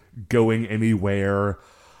like going anywhere.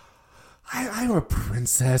 I'm a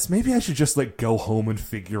princess. Maybe I should just like go home and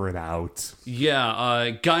figure it out.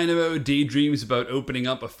 Yeah, Dynamo daydreams about opening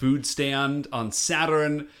up a food stand on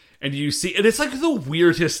Saturn. And you see, and it's like the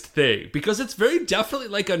weirdest thing, because it's very definitely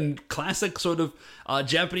like a classic sort of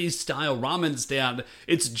Japanese style ramen stand.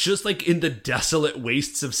 It's just like in the desolate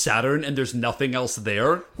wastes of Saturn, and there's nothing else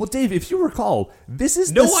there. Well, Dave, if you recall, this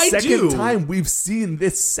is No, the I second do. time we've seen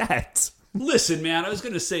this set. Listen, man, I was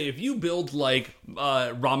going to say, if you build like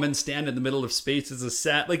a ramen stand in the middle of space as a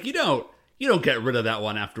set, like you don't get rid of that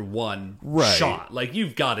one after one shot. Like,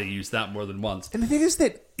 you've got to use that more than once. And the thing is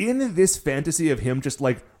that in this fantasy of him just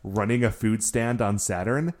like running a food stand on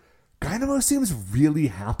Saturn, Dynamo seems really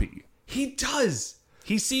happy. He does.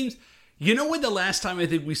 He seems... You know when the last time I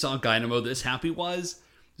think we saw Dynamo this happy was?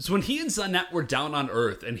 It's when he and Zonette were down on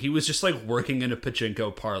Earth, and he was just like working in a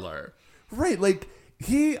pachinko parlor. Right, like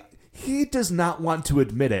he does not want to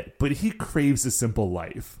admit it, but he craves a simple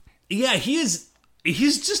life. Yeah, he's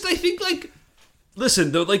just, I think, like...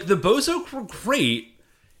 Listen, though, like, the Bozo were great,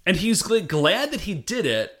 and he's like, glad that he did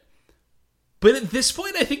it, but at this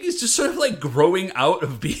point, I think he's just sort of, like, growing out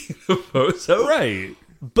of being a Bozo. Right.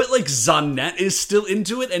 But, like, Zonette is still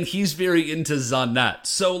into it, and he's very into Zonette.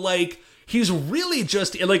 So, like, he's really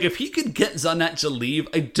just... Like, if he could get Zonette to leave,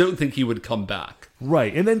 I don't think he would come back.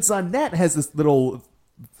 Right, and then Zonette has this little,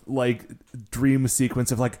 like, dream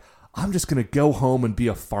sequence of, like, I'm just gonna go home and be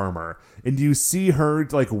a farmer. And you see her,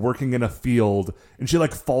 like, working in a field, and she,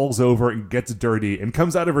 like, falls over and gets dirty, and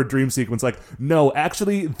comes out of her dream sequence like, no,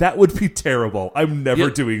 actually, that would be terrible. I'm never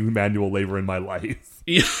doing manual labor in my life.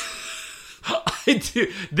 Yeah. I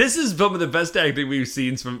do. This is some of the best acting we've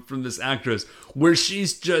seen from this actress, where she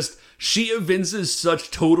evinces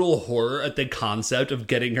such total horror at the concept of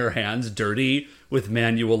getting her hands dirty with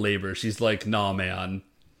manual labor. She's like, nah, man.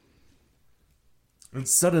 And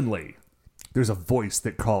suddenly, there's a voice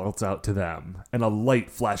that calls out to them, and a light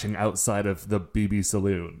flashing outside of the BB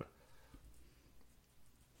Saloon.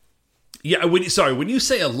 Yeah, when you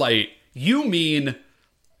say a light, you mean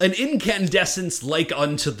an incandescence like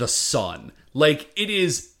unto the sun. Like, it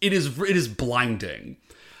is blinding.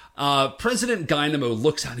 President Dynamo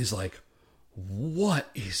looks out and he's like, what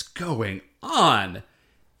is going on?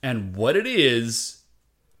 And what it is,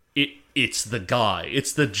 it's the guy.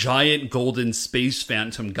 It's the giant golden space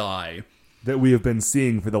phantom guy That we have been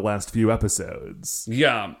seeing for the last few episodes.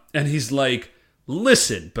 Yeah, and he's like,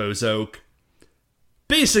 listen, Bozoak.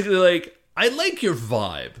 Basically, like, I like your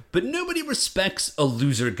vibe, but nobody respects a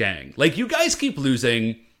loser gang. Like, you guys keep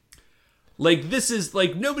losing. Like, this is,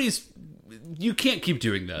 like, you can't keep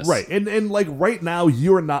doing this. Right, and like, right now,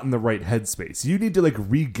 you're not in the right headspace. You need to, like,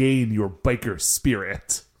 regain your biker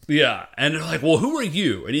spirit. Yeah, and they're like, well, who are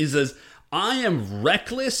you? And he says, I am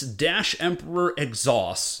Reckless Emperor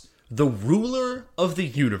Exhaust, the ruler of the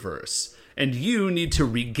universe, and you need to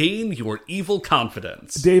regain your evil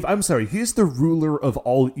confidence. Dave, I'm sorry, he's the ruler of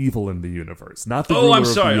all evil in the universe, not the ruler Oh, I'm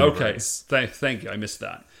sorry, of the okay. universe. Thank you, I missed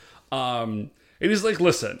that. And he's like,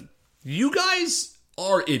 listen, you guys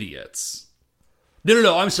are idiots.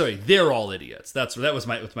 No, I'm sorry, they're all idiots. That was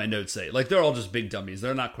my notes say. Like, they're all just big dummies.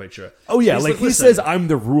 They're not quite sure. Oh, yeah, He's like, he listen. says, I'm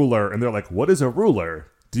the ruler, and they're like, what is a ruler?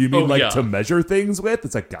 Do you mean, yeah. to measure things with?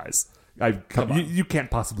 It's like, guys, you can't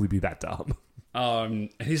possibly be that dumb. And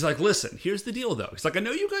he's like, listen, here's the deal, though. He's like, I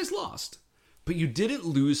know you guys lost, but you didn't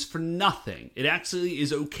lose for nothing. It actually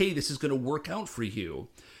is okay. This is going to work out for you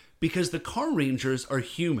because the Car Rangers are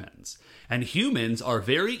humans, and humans are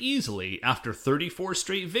very easily, after 34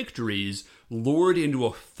 straight victories, lured into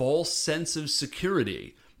a false sense of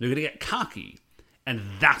security. They're going to get cocky, and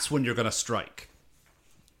that's when you're going to strike.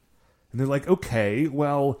 And they're like, okay,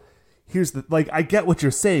 well, here's the, like, I get what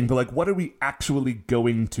you're saying, but, like, what are we actually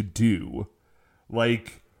going to do?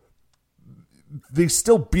 Like, they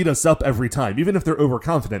still beat us up every time. Even if they're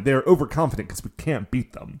overconfident, they're overconfident because we can't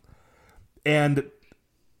beat them. And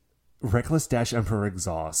Reckless Emperor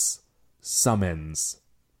Exhaust summons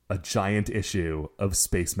a giant issue of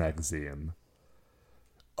Space Magazine,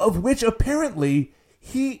 of which apparently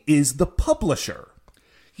he is the publisher.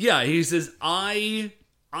 Yeah, he says, I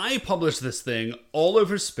published this thing all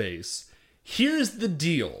over space. Here's the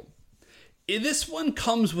deal. This one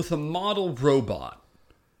comes with a model robot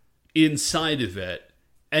inside of it,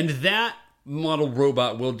 and that model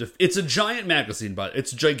robot will it's a giant magazine, but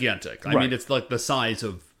it's gigantic. I mean, it's like the size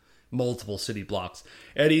of multiple city blocks.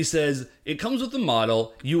 And he says, it comes with a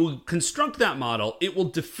model. You will construct that model. It will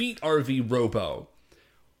defeat RV Robo.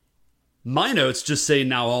 My notes just say,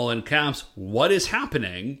 now all in caps, what is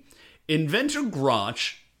happening? Inventor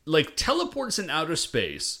Grotch, like, teleports in outer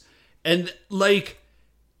space. And, like,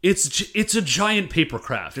 it's a giant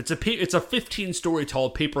papercraft. It's a 15-story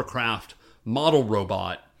tall papercraft model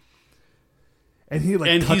robot. And he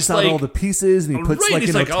cuts out all the pieces, and he puts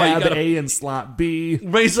tab A in slot B.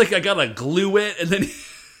 Right, he's like, I gotta glue it, and then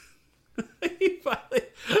he finally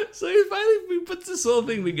puts this whole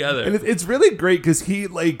thing together. And it's really great because he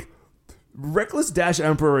Reckless Dash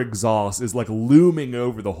Emperor Exhaust is looming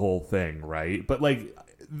over the whole thing, right? But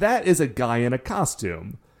that is a guy in a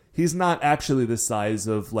costume. He's not actually the size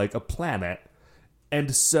of a planet,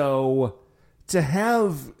 and so to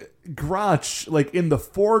have Grotch in the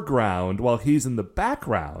foreground while he's in the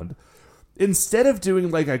background, instead of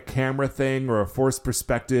doing a camera thing or a forced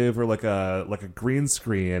perspective or a green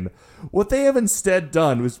screen, what they have instead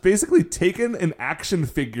done was basically taken an action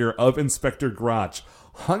figure of Inspector Grotch,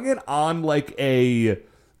 hung it on a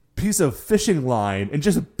piece of fishing line, and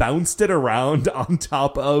just bounced it around on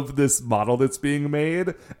top of this model that's being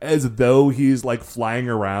made as though he's flying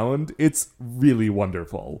around. It's really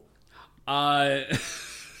wonderful. So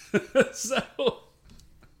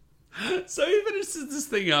he finishes this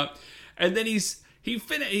thing up, and then he's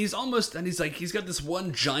almost, and he's got this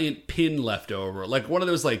one giant pin left over, one of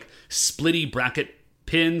those splitty bracket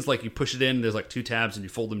pins, you push it in, and there's 2 tabs, and you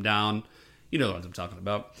fold them down. You know what I'm talking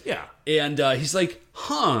about. Yeah. And he's like,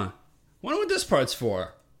 wonder what this part's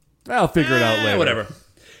for. I'll figure it out later. Whatever.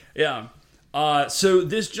 Yeah. So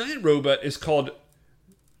this giant robot is called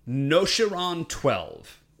Noshiron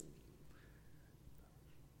 12.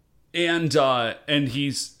 And they're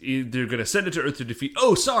going to send it to Earth to defeat...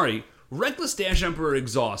 Oh, sorry. Reckless Dash Emperor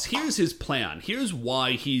Exhaust. Here's his plan. Here's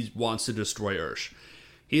why he wants to destroy Earth.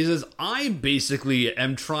 He says, I basically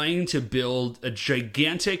am trying to build a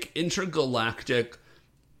gigantic intergalactic,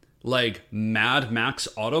 Mad Max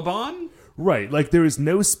Autobahn. Right, there is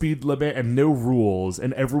no speed limit and no rules,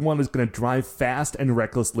 and everyone is going to drive fast and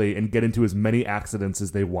recklessly and get into as many accidents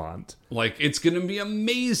as they want. It's going to be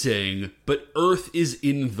amazing, but Earth is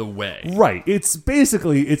in the way. Right, it's the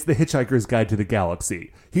Hitchhiker's Guide to the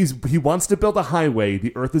Galaxy. He wants to build a highway,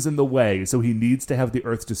 the Earth is in the way, so he needs to have the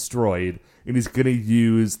Earth destroyed, and he's going to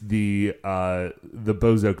use the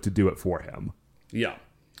Bozook to do it for him. Yeah.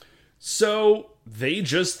 So they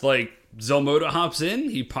just, Zelmoda hops in,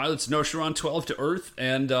 he pilots Noshiron 12 to Earth,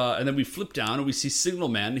 and then we flip down and we see Signal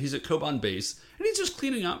Man. He's at Koban base, and he's just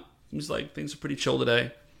cleaning up. He's things are pretty chill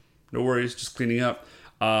today. No worries, just cleaning up.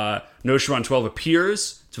 Noshiron 12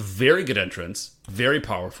 appears. It's a very good entrance, very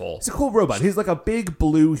powerful. He's a cool robot. He's a big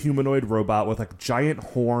blue humanoid robot with giant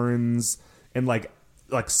horns and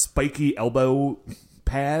spiky elbow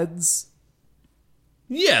pads.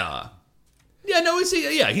 Yeah. Yeah, no,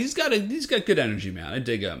 he's got good energy, man. I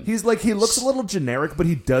dig him. He looks a little generic, but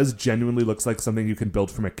he does genuinely looks like something you can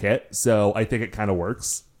build from a kit, so I think it kind of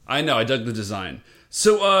works. I know, I dug the design.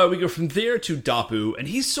 So we go from there to Dapu, and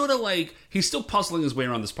he's sort of he's still puzzling his way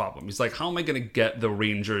around this problem. He's how am I going to get the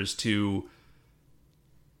Rangers to...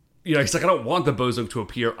 he's I don't want the Bozook to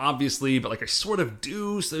appear, obviously, but I sort of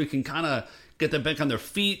do, so we can kind of get them back on their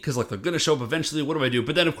feet, because they're going to show up eventually. What do I do?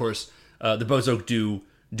 But then, of course, the Bozook do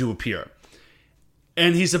appear.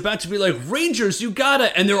 And he's about to be Rangers, you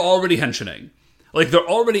gotta... And they're already henching. They're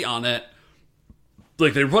already on it.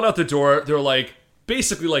 They run out the door. They're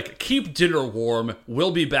basically keep dinner warm.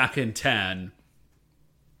 We'll be back in 10.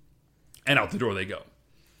 And out the door they go.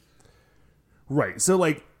 Right. So,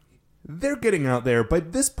 they're getting out there. By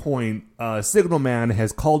this point, Signal Man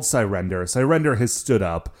has called Cyrender. Cyrender has stood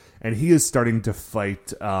up. And he is starting to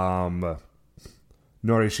fight Noshiron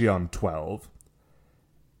 12.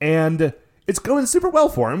 And... it's going super well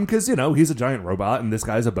for him because, he's a giant robot and this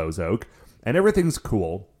guy's a Bozook and everything's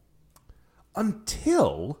cool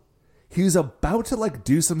until he's about to,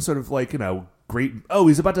 do some sort of, great... Oh,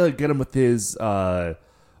 he's about to get him with his,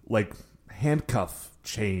 handcuff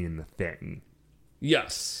chain thing.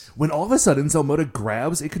 Yes. When all of a sudden, Zelmoda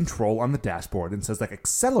grabs a control on the dashboard and says,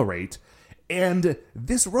 accelerate, and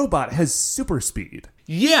this robot has super speed.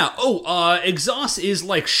 Yeah. Exhaust is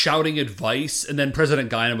shouting advice, and then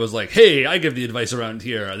President Guinan was hey, I give the advice around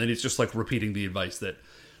here, and then he's just repeating the advice that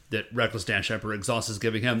Reckless Dash Emperor Exhaust is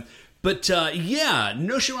giving him. But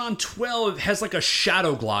Noshiron 12 has a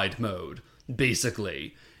shadow glide mode,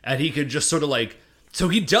 basically, and he could just sort of so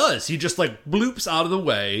he does. He just bloops out of the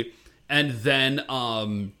way, and then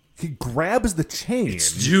he grabs the chain.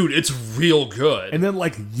 Dude, it's real good. And then,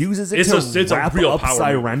 like, uses it It's to a wrap real up power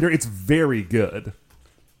Cyrender. It's very good.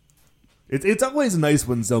 It's always nice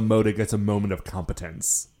when Zelmoda gets a moment of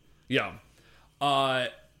competence. Yeah.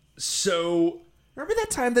 So... Remember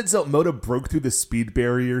that time that Zelmoda broke through the speed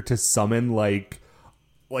barrier to summon, like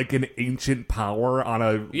an ancient power on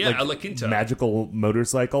a La Quinta. magical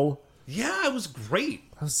motorcycle? Yeah, it was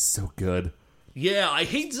great. That was so good. Yeah, I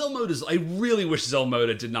hate Zelmoda's... I really wish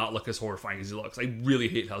Zelmoda did not look as horrifying as he looks. I really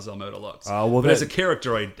hate how Zelmoda looks. But as a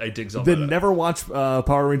character, I dig Zelmoda. Then never watch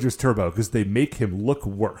Power Rangers Turbo, because they make him look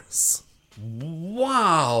worse.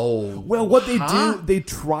 Wow. Well, what they do, they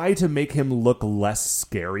try to make him look less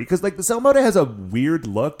scary. Because, like, the Zelmoda has a weird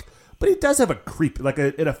look, but he does have a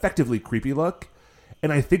an effectively creepy look.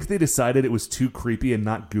 And I think they decided it was too creepy and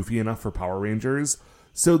not goofy enough for Power Rangers.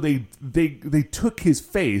 So they took his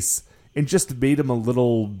face and just made him a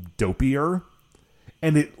little dopier.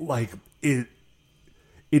 And it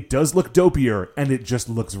does look dopier, and it just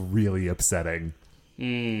looks really upsetting.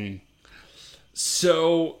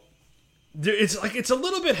 So... It's a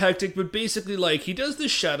little bit hectic, but basically, like, he does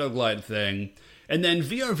this shadow glide thing, and then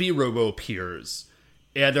VRV Robo appears,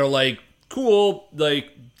 and they're like, cool, like,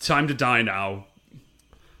 time to die now.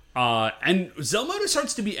 And Zelmoda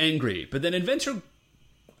starts to be angry, but then Inventor,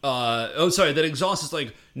 then Exhaust is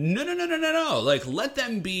like, no, like, let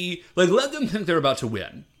them think they're about to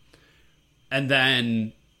win. And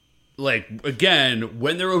then, like, again,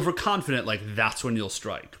 when they're overconfident, like, that's when you'll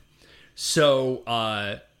strike.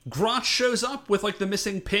 So, Grotch shows up with, like, the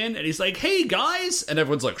missing pin, and he's like, hey, guys! And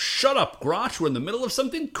everyone's like, shut up, Grotch, we're in the middle of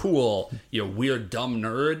something cool, you weird, dumb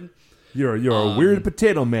nerd. You're a weird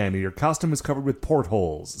potato man, and your costume is covered with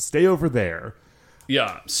portholes. Stay over there.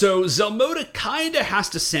 Yeah, so Zelmoda kind of has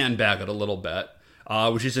to sandbag it a little bit,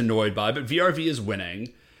 which he's annoyed by, but VRV is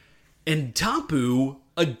winning. And Tapu,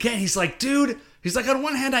 again, he's like, dude, on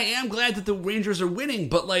one hand, I am glad that the Rangers are winning,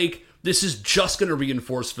 but, like, this is just going to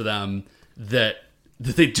reinforce for them that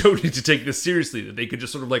they don't need to take this seriously, that they could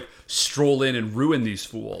just sort of, like, stroll in and ruin these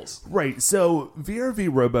fools. Right, so VRV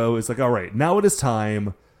Robo is like, all right, now it is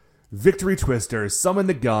time. Victory Twister, summon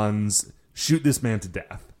the guns, shoot this man to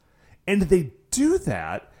death. And they do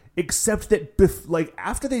that, except that,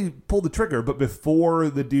 after they pull the trigger, but before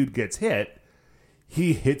the dude gets hit,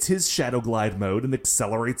 he hits his Shadow Glide mode and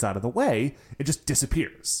accelerates out of the way and just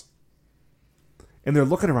disappears. And they're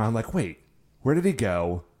looking around like, wait, where did he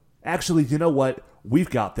go? Actually, you know what?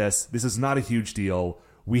 We've got this. This is not a huge deal.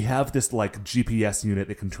 We have this, like, GPS unit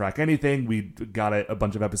that can track anything. We got it a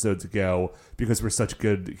bunch of episodes ago because we're such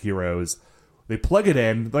good heroes. They plug it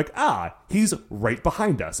in, like, he's right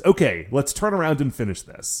behind us. Okay, let's turn around and finish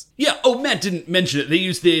this. Yeah, Matt didn't mention it. They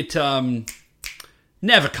used the Navicom,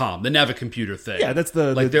 the Navicomputer thing. Yeah, that's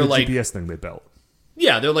the GPS thing they built.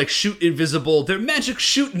 Yeah, they're like they're magic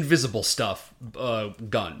shoot invisible stuff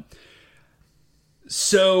gun.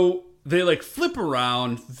 So they, like, flip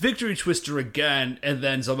around, Victory Twister again, and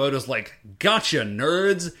then Zelmoda's like, gotcha,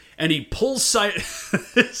 nerds, and he pulls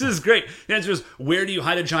this is great. The answer is, where do you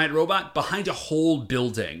hide a giant robot? Behind a whole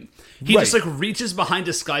building. He just, like, reaches behind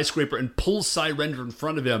a skyscraper and pulls Cyrender in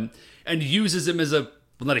front of him, and uses him as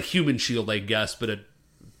not a human shield, I guess, but a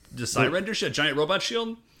Cyrender shield, a giant robot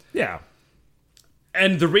shield? Yeah.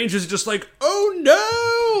 And the Rangers are just like, oh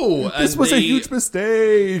no! This was a huge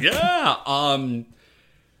mistake! Yeah,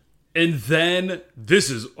 and then, this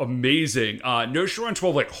is amazing, Noshiro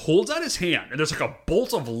 12, like, holds out his hand, and there's, like, a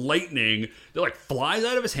bolt of lightning that, like, flies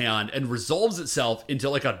out of his hand and resolves itself into,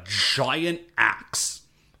 like, a giant axe.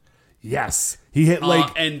 Yes. He hit,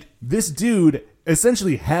 like, and this dude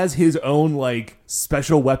essentially has his own, like,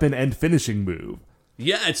 special weapon and finishing move.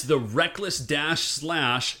 Yeah, it's the Reckless Dash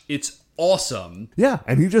Slash. It's awesome. Yeah,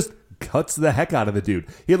 and he just cuts the heck out of the dude.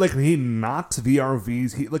 He knocks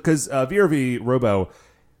VRV's, because VRV Robo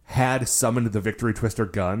had summoned the Victory Twister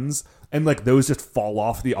guns, and, like, those just fall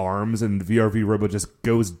off the arms, and VRV Robo just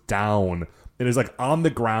goes down and is, like, on the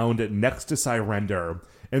ground next to Cyrender,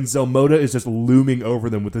 and Zelmoda is just looming over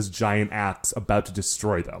them with this giant axe about to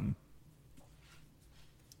destroy them.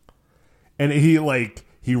 And he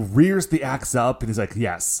rears the axe up, and he's like,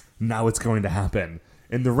 yes, now it's going to happen.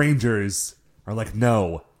 And the Rangers are like,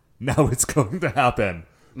 no, now it's going to happen.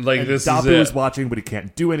 Like, and this Dapu is is watching, but he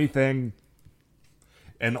can't do anything.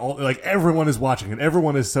 And everyone is watching, and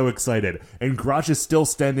everyone is so excited. And Grotch is still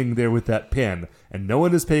standing there with that pin, and no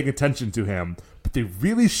one is paying attention to him, but they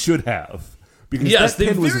really should have. Because that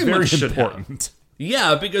pin was very important.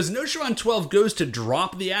 Yeah, because Noshiro 12 goes to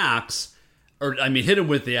drop the axe, hit him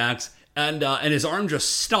with the axe, and his arm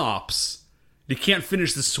just stops. He can't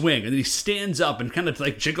finish the swing, and then he stands up and kind of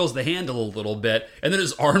like jiggles the handle a little bit, and then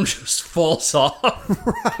his arm just falls off.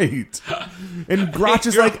 Right. And Grotch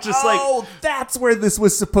is like, that's where this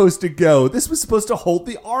was supposed to go. This was supposed to hold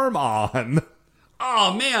the arm on.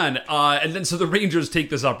 Oh, man. And then so the Rangers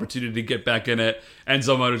take this opportunity to get back in it, and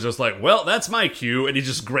Zomoto's just like, well, that's my cue, and he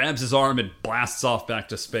just grabs his arm and blasts off back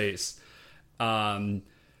to space. Cyrender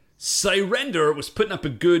was putting up a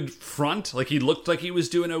good front. Like, he looked like he was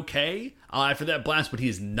doing okay after that blast, but he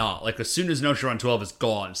is not. Like, as soon as Noshron 12 is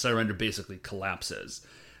gone, Cyrender basically collapses.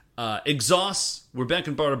 Exhaust, we're back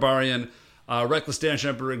in Barbarian. Reckless Dash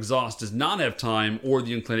Emperor Exhaust does not have time or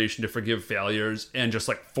the inclination to forgive failures and just,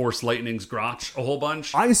 like, force lightnings Grotch a whole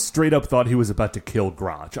bunch. I straight up thought he was about to kill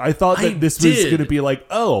Grotch. I thought that this was going to be like,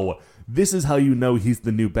 oh, this is how you know he's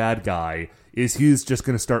the new bad guy, is he's just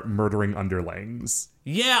going to start murdering underlings.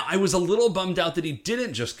 Yeah, I was a little bummed out that he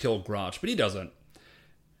didn't just kill Grotch, but he doesn't.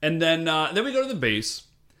 And then we go to the base,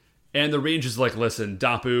 and the Rangers like, listen,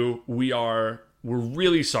 Dapu, we're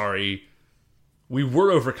really sorry. We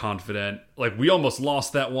were overconfident. Like, we almost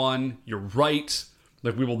lost that one. You're right.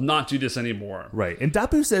 Like, we will not do this anymore. Right. And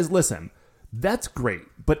Dapu says, listen, that's great,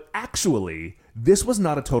 but actually, this was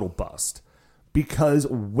not a total bust. Because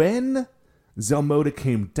when Zelmota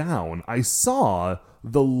came down, I saw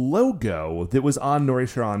the logo that was on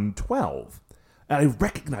Noshron 12. And I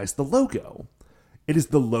recognized the logo. It is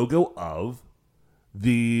the logo of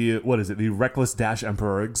the Reckless Dash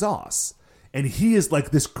Emperor Exhaust. And he is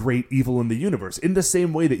like this great evil in the universe, in the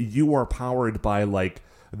same way that you are powered by like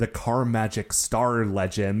the Car Magic Star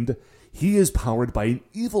legend. He is powered by an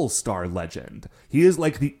evil star legend. He is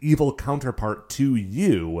like the evil counterpart to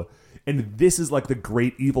you. And this is like the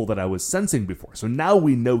great evil that I was sensing before. So now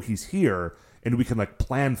we know he's here and we can like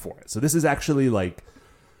plan for it. So this is actually like,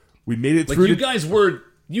 we made it through.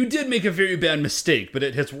 You did make a very bad mistake, but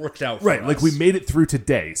it has worked out for us. Right, like we made it through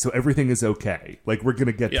today, so everything is okay. Like we're going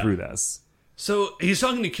to get through this. So he's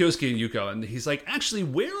talking to Kyosuke and Yuko, and he's like, actually,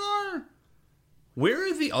 where are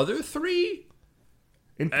the other three?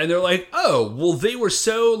 And they're like, oh, well, they were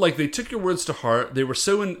so, like, they took your words to heart. They were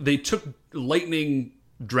they took Lightning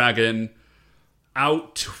Dragon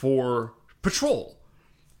out for patrol.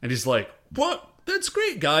 And he's like, what? That's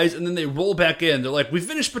great, guys. And then they roll back in. They're like, we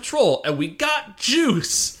finished patrol, and we got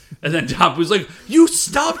juice. And then Dapu's like, you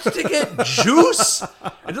stopped to get juice?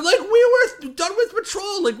 And they're like, we were done with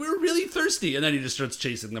patrol. Like, we were really thirsty. And then he just starts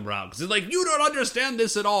chasing them around. Because he's like, you don't understand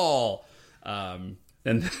this at all. And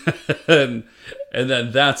then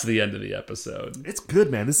that's the end of the episode. It's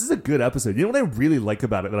good, man. This is a good episode. You know what I really like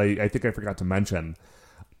about it that I think I forgot to mention?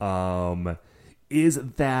 Is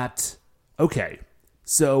that, okay,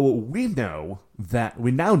 so we now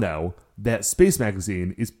know that Space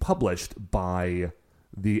Magazine is published by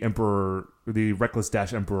the Reckless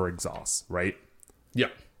Dash Emperor Exhaust, right? Yeah.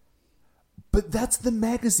 But that's the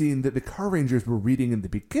magazine that the Car Rangers were reading in the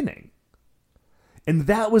beginning. And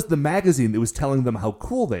that was the magazine that was telling them how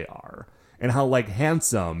cool they are and how like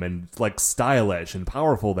handsome and like stylish and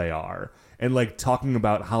powerful they are and like talking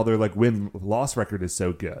about how their like win-loss record is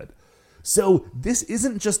so good. So this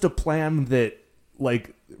isn't just a plan that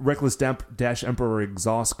like Reckless Dash Emperor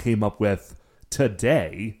Exhaust came up with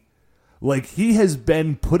today. Like, he has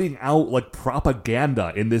been putting out like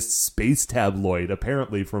propaganda in this space tabloid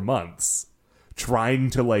apparently for months,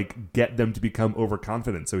 trying to like get them to become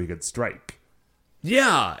overconfident so he could strike.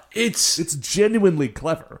 Yeah, it's genuinely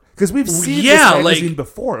clever because we've seen this magazine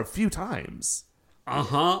before a few times.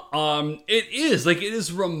 It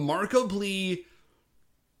is remarkably.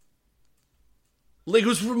 Like, it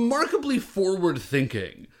was remarkably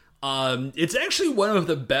forward-thinking. It's actually one of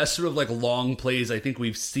the best sort of, like, long plays I think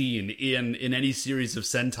we've seen in any series of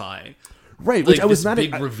Sentai. Right, like, which I was not...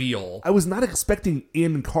 big reveal. I was not expecting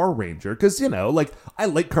in Car Ranger, because, you know, like, I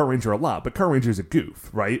like Car Ranger a lot, but Car Ranger's a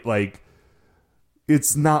goof, right? Like,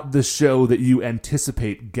 it's not the show that you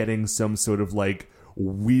anticipate getting some sort of, like,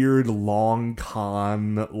 weird long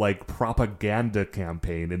con, like, propaganda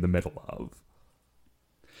campaign in the middle of.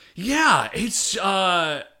 Yeah, it's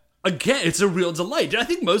again, it's a real delight. I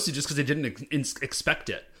think mostly just because I didn't expect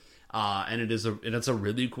it, and it's a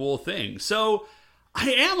really cool thing. So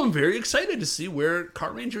I'm very excited to see where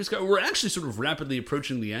Car Rangers go. We're actually sort of rapidly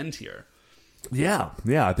approaching the end here. Yeah.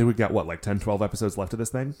 I think we've got like 10, 12 episodes left of this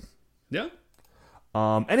thing. Yeah.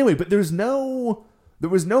 Anyway, but there was no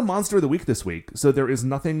Monster of the Week this week, so there is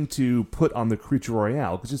nothing to put on the Creature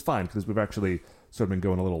Royale, which is fine because we've actually sort of been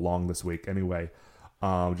going a little long this week anyway.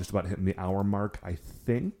 Just about hitting the hour mark, I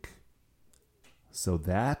think. So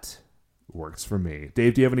that Works for me.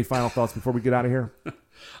 Dave, do you have any final thoughts before we get out of here?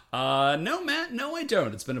 No, Matt. No, I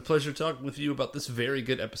don't. It's been a pleasure talking with you about this very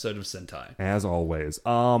good episode of Sentai. As always.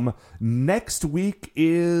 Next week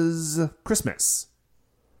is Christmas.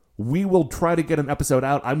 We will try to get an episode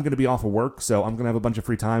out. I'm going to be off of work, so I'm going to have a bunch of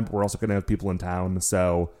free time, but we're also going to have people in town.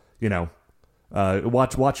 So,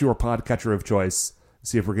 watch your podcatcher of choice.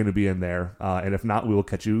 See if we're going to be in there. And if not, we will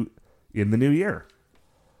catch you in the new year.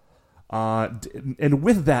 And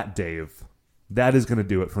with that, Dave, that is going to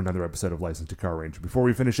do it for another episode of License to Car Ranger. Before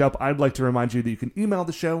we finish up, I'd like to remind you that you can email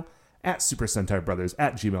the show at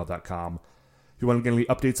supersentaibrothers@gmail.com. If you want to get any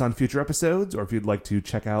updates on future episodes, or if you'd like to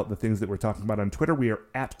check out the things that we're talking about on Twitter, we are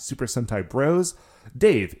at Super Sentai Bros.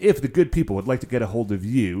 Dave, if the good people would like to get a hold of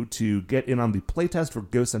you to get in on the playtest for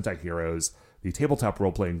Go Sentai Heroes, the tabletop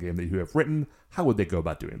role-playing game that you have written, how would they go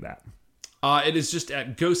about doing that? It is just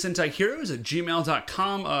at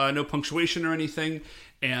gosentaiheroes@gmail.com. No punctuation or anything.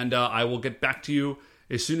 And I will get back to you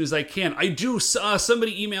as soon as I can. I do.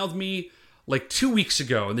 Somebody emailed me like 2 weeks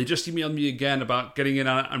ago, and they just emailed me again about getting in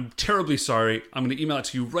on it. I'm terribly sorry. I'm going to email it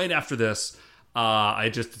to you right after this.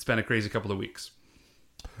 It's been a crazy couple of weeks.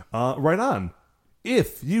 Right on.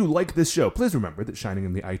 If you like this show, please remember that shining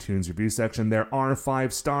in the iTunes review section, there are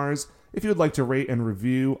 5 stars. If you would like to rate and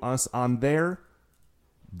review us on there,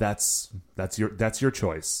 that's your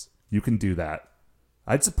choice. You can do that.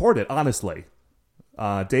 I'd support it, honestly.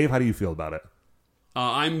 Dave, how do you feel about it?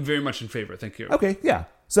 I'm very much in favor. Thank you. Okay, yeah.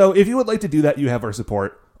 So if you would like to do that, you have our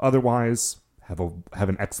support. Otherwise, have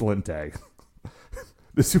an excellent day.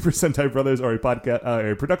 The Super Sentai Brothers are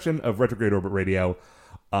a production of Retrograde Orbit Radio.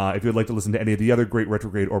 If you'd like to listen to any of the other great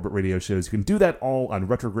Retrograde Orbit Radio shows, you can do that all on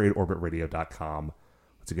retrogradeorbitradio.com.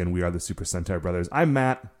 Once again, we are the Super Sentai Brothers. I'm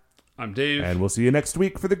Matt. I'm Dave. And we'll see you next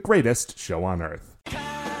week for the greatest show on Earth.